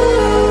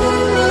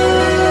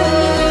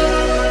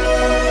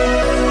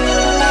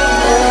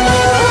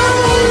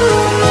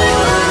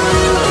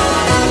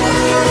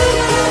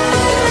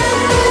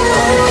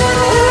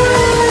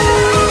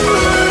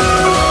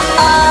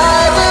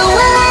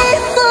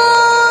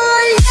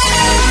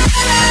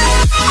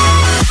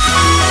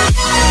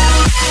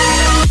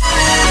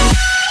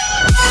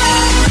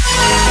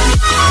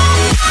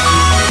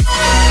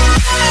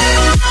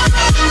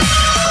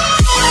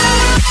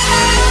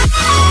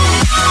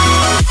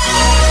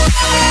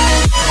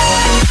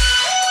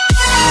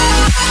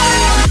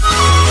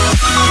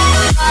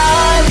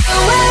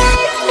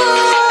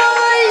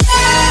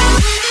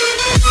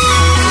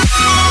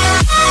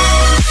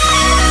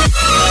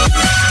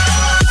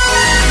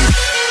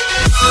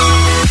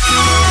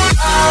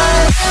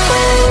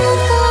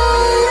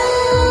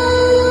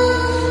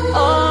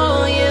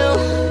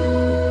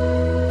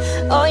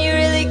 All you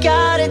really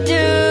gotta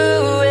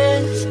do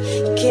is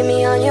keep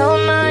me on your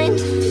mind.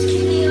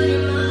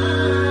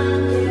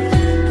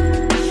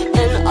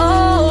 And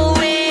all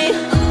we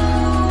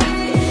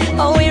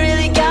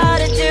really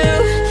gotta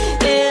do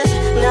is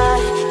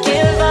not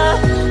give up.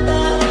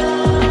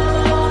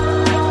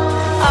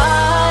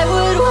 I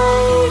would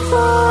wait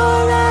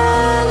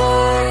forever,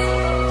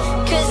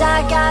 cause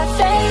I got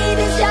faith,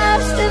 it's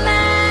just a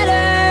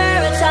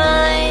matter of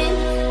time.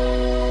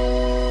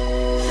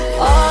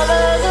 All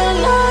of the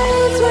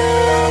nights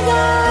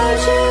without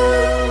you,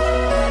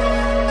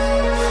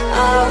 I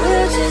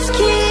will just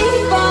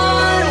keep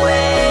on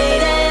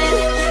waiting,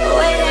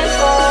 waiting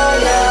for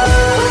you.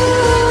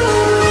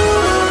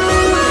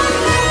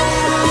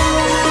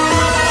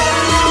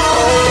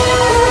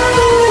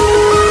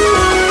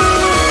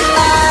 I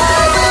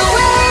will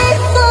wait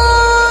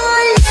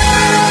for you.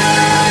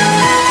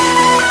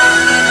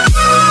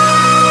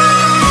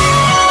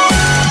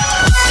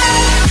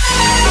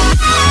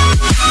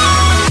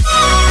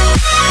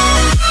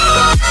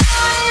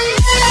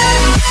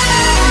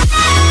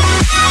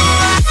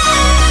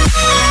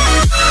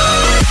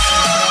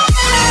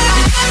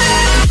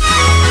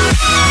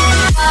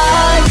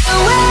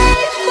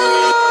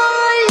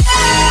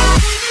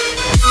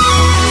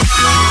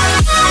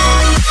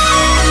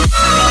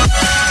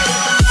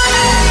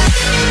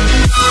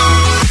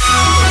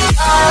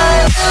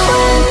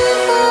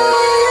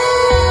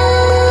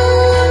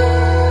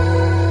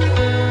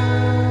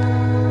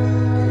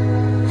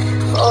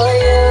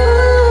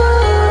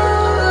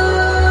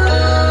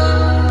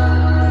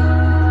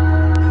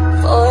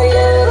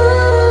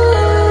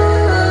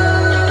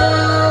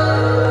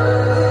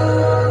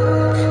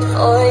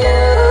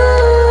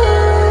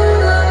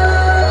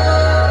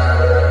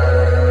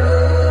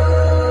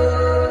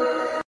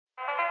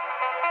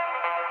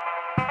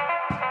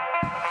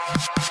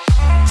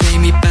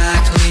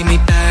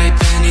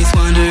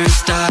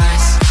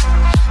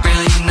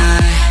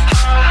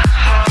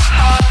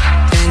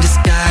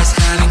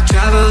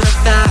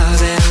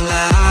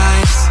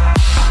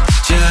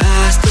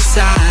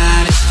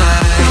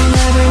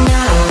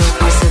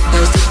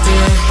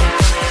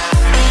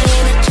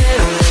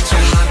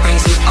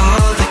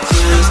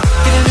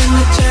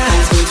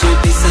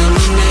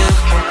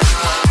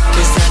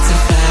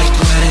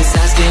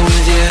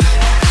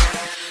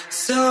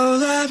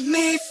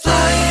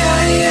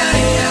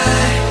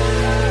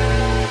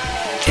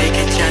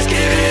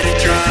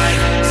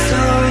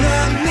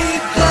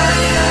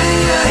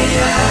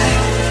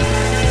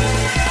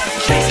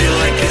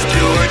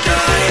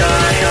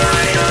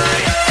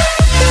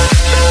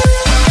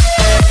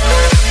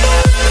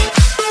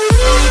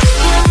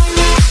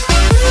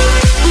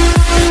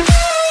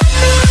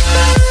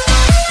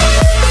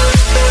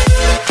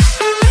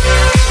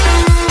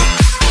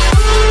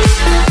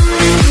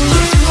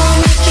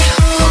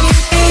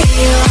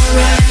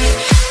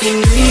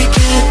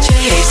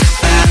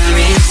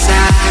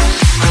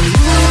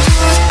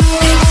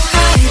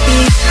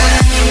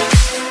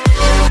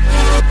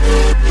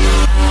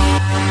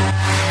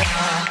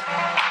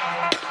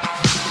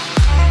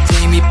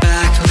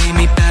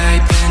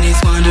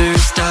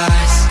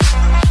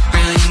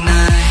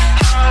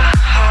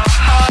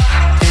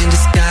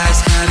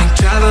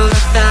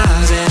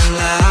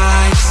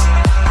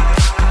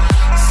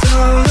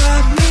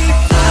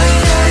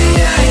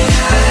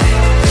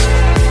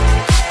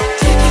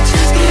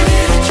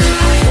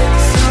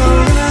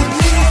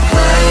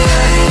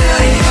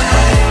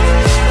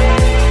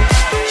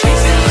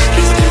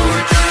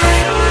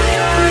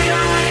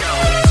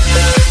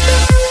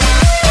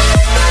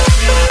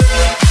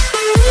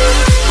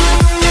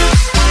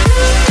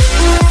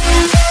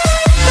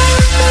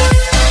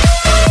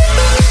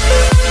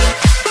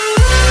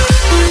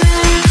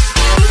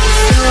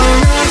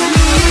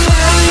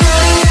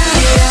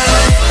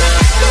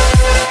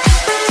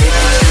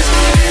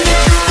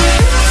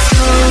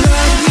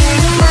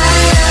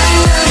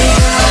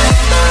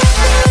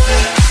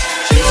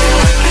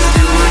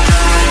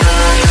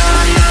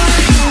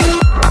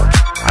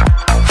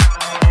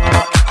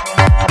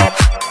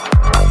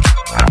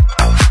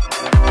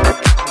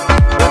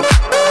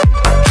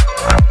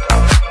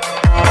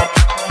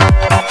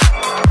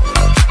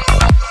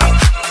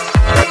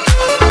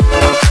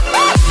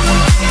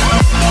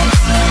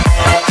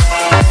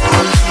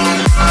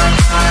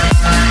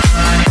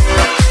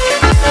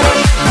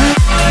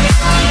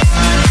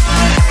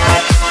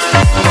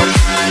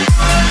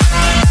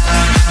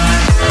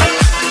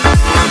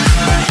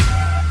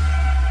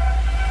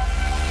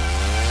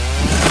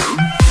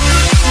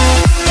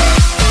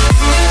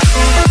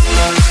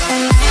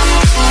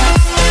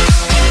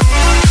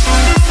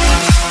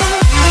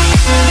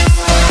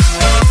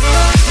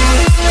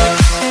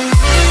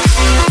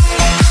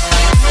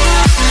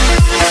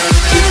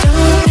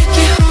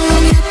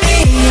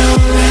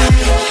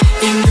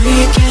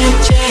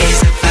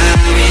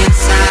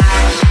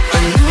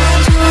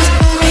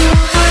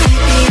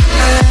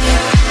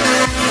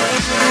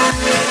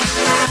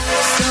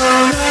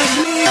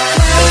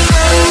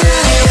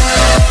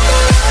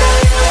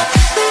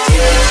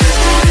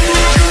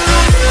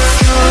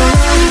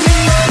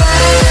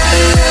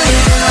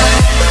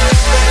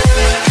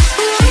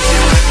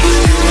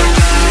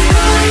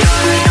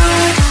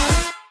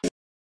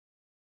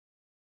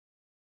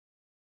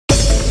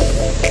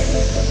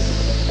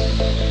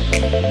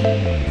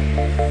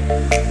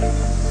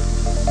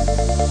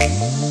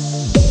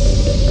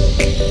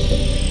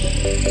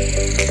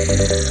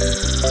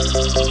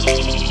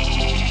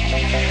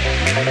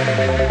 We'll be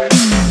right back. We'll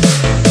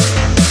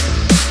be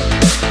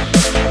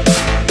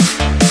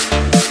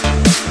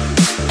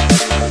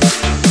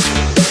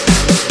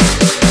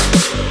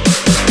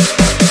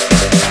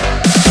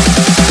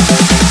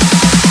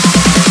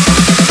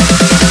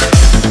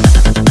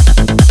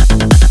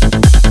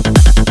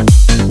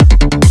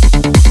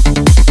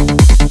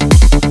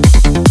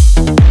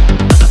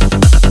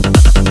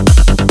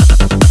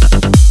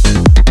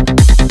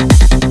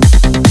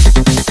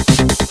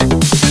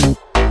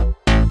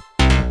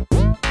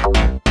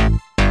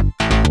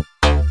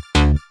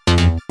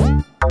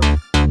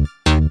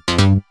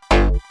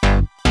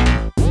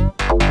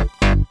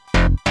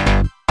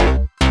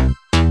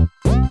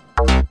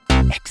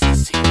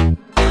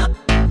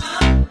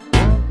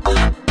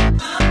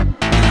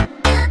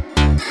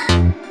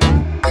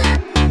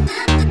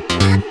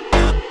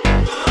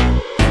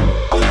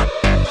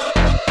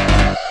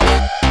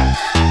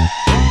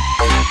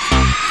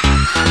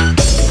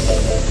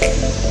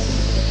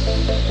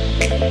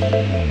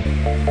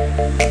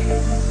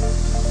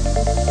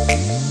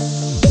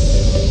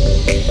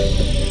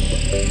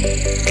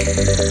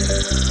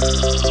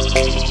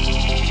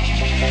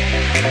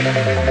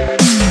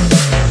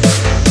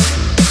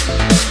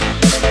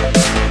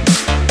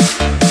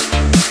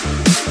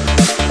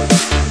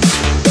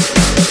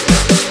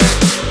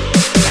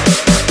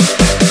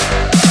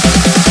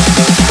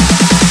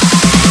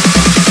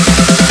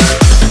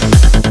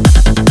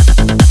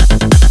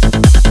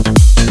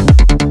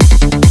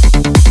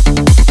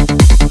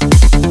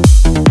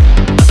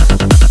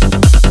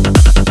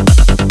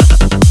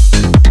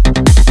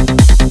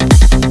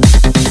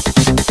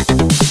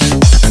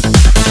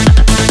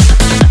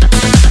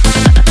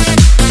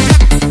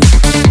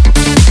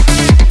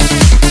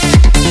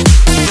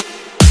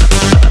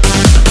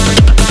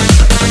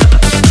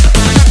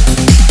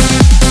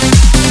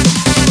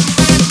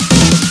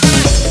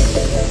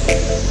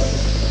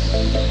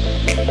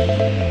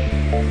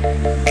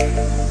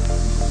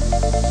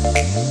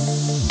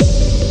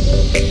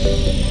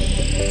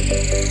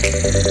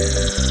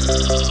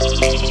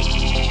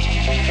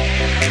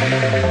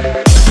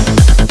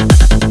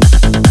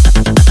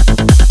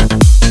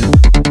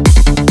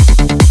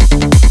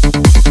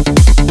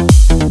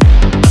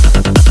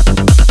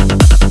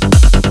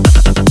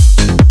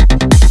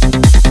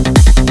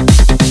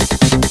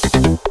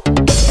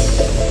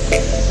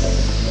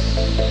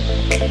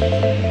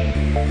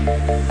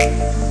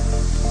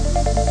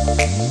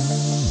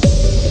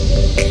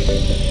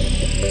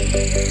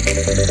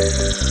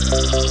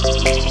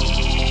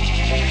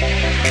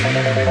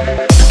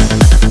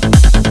right back.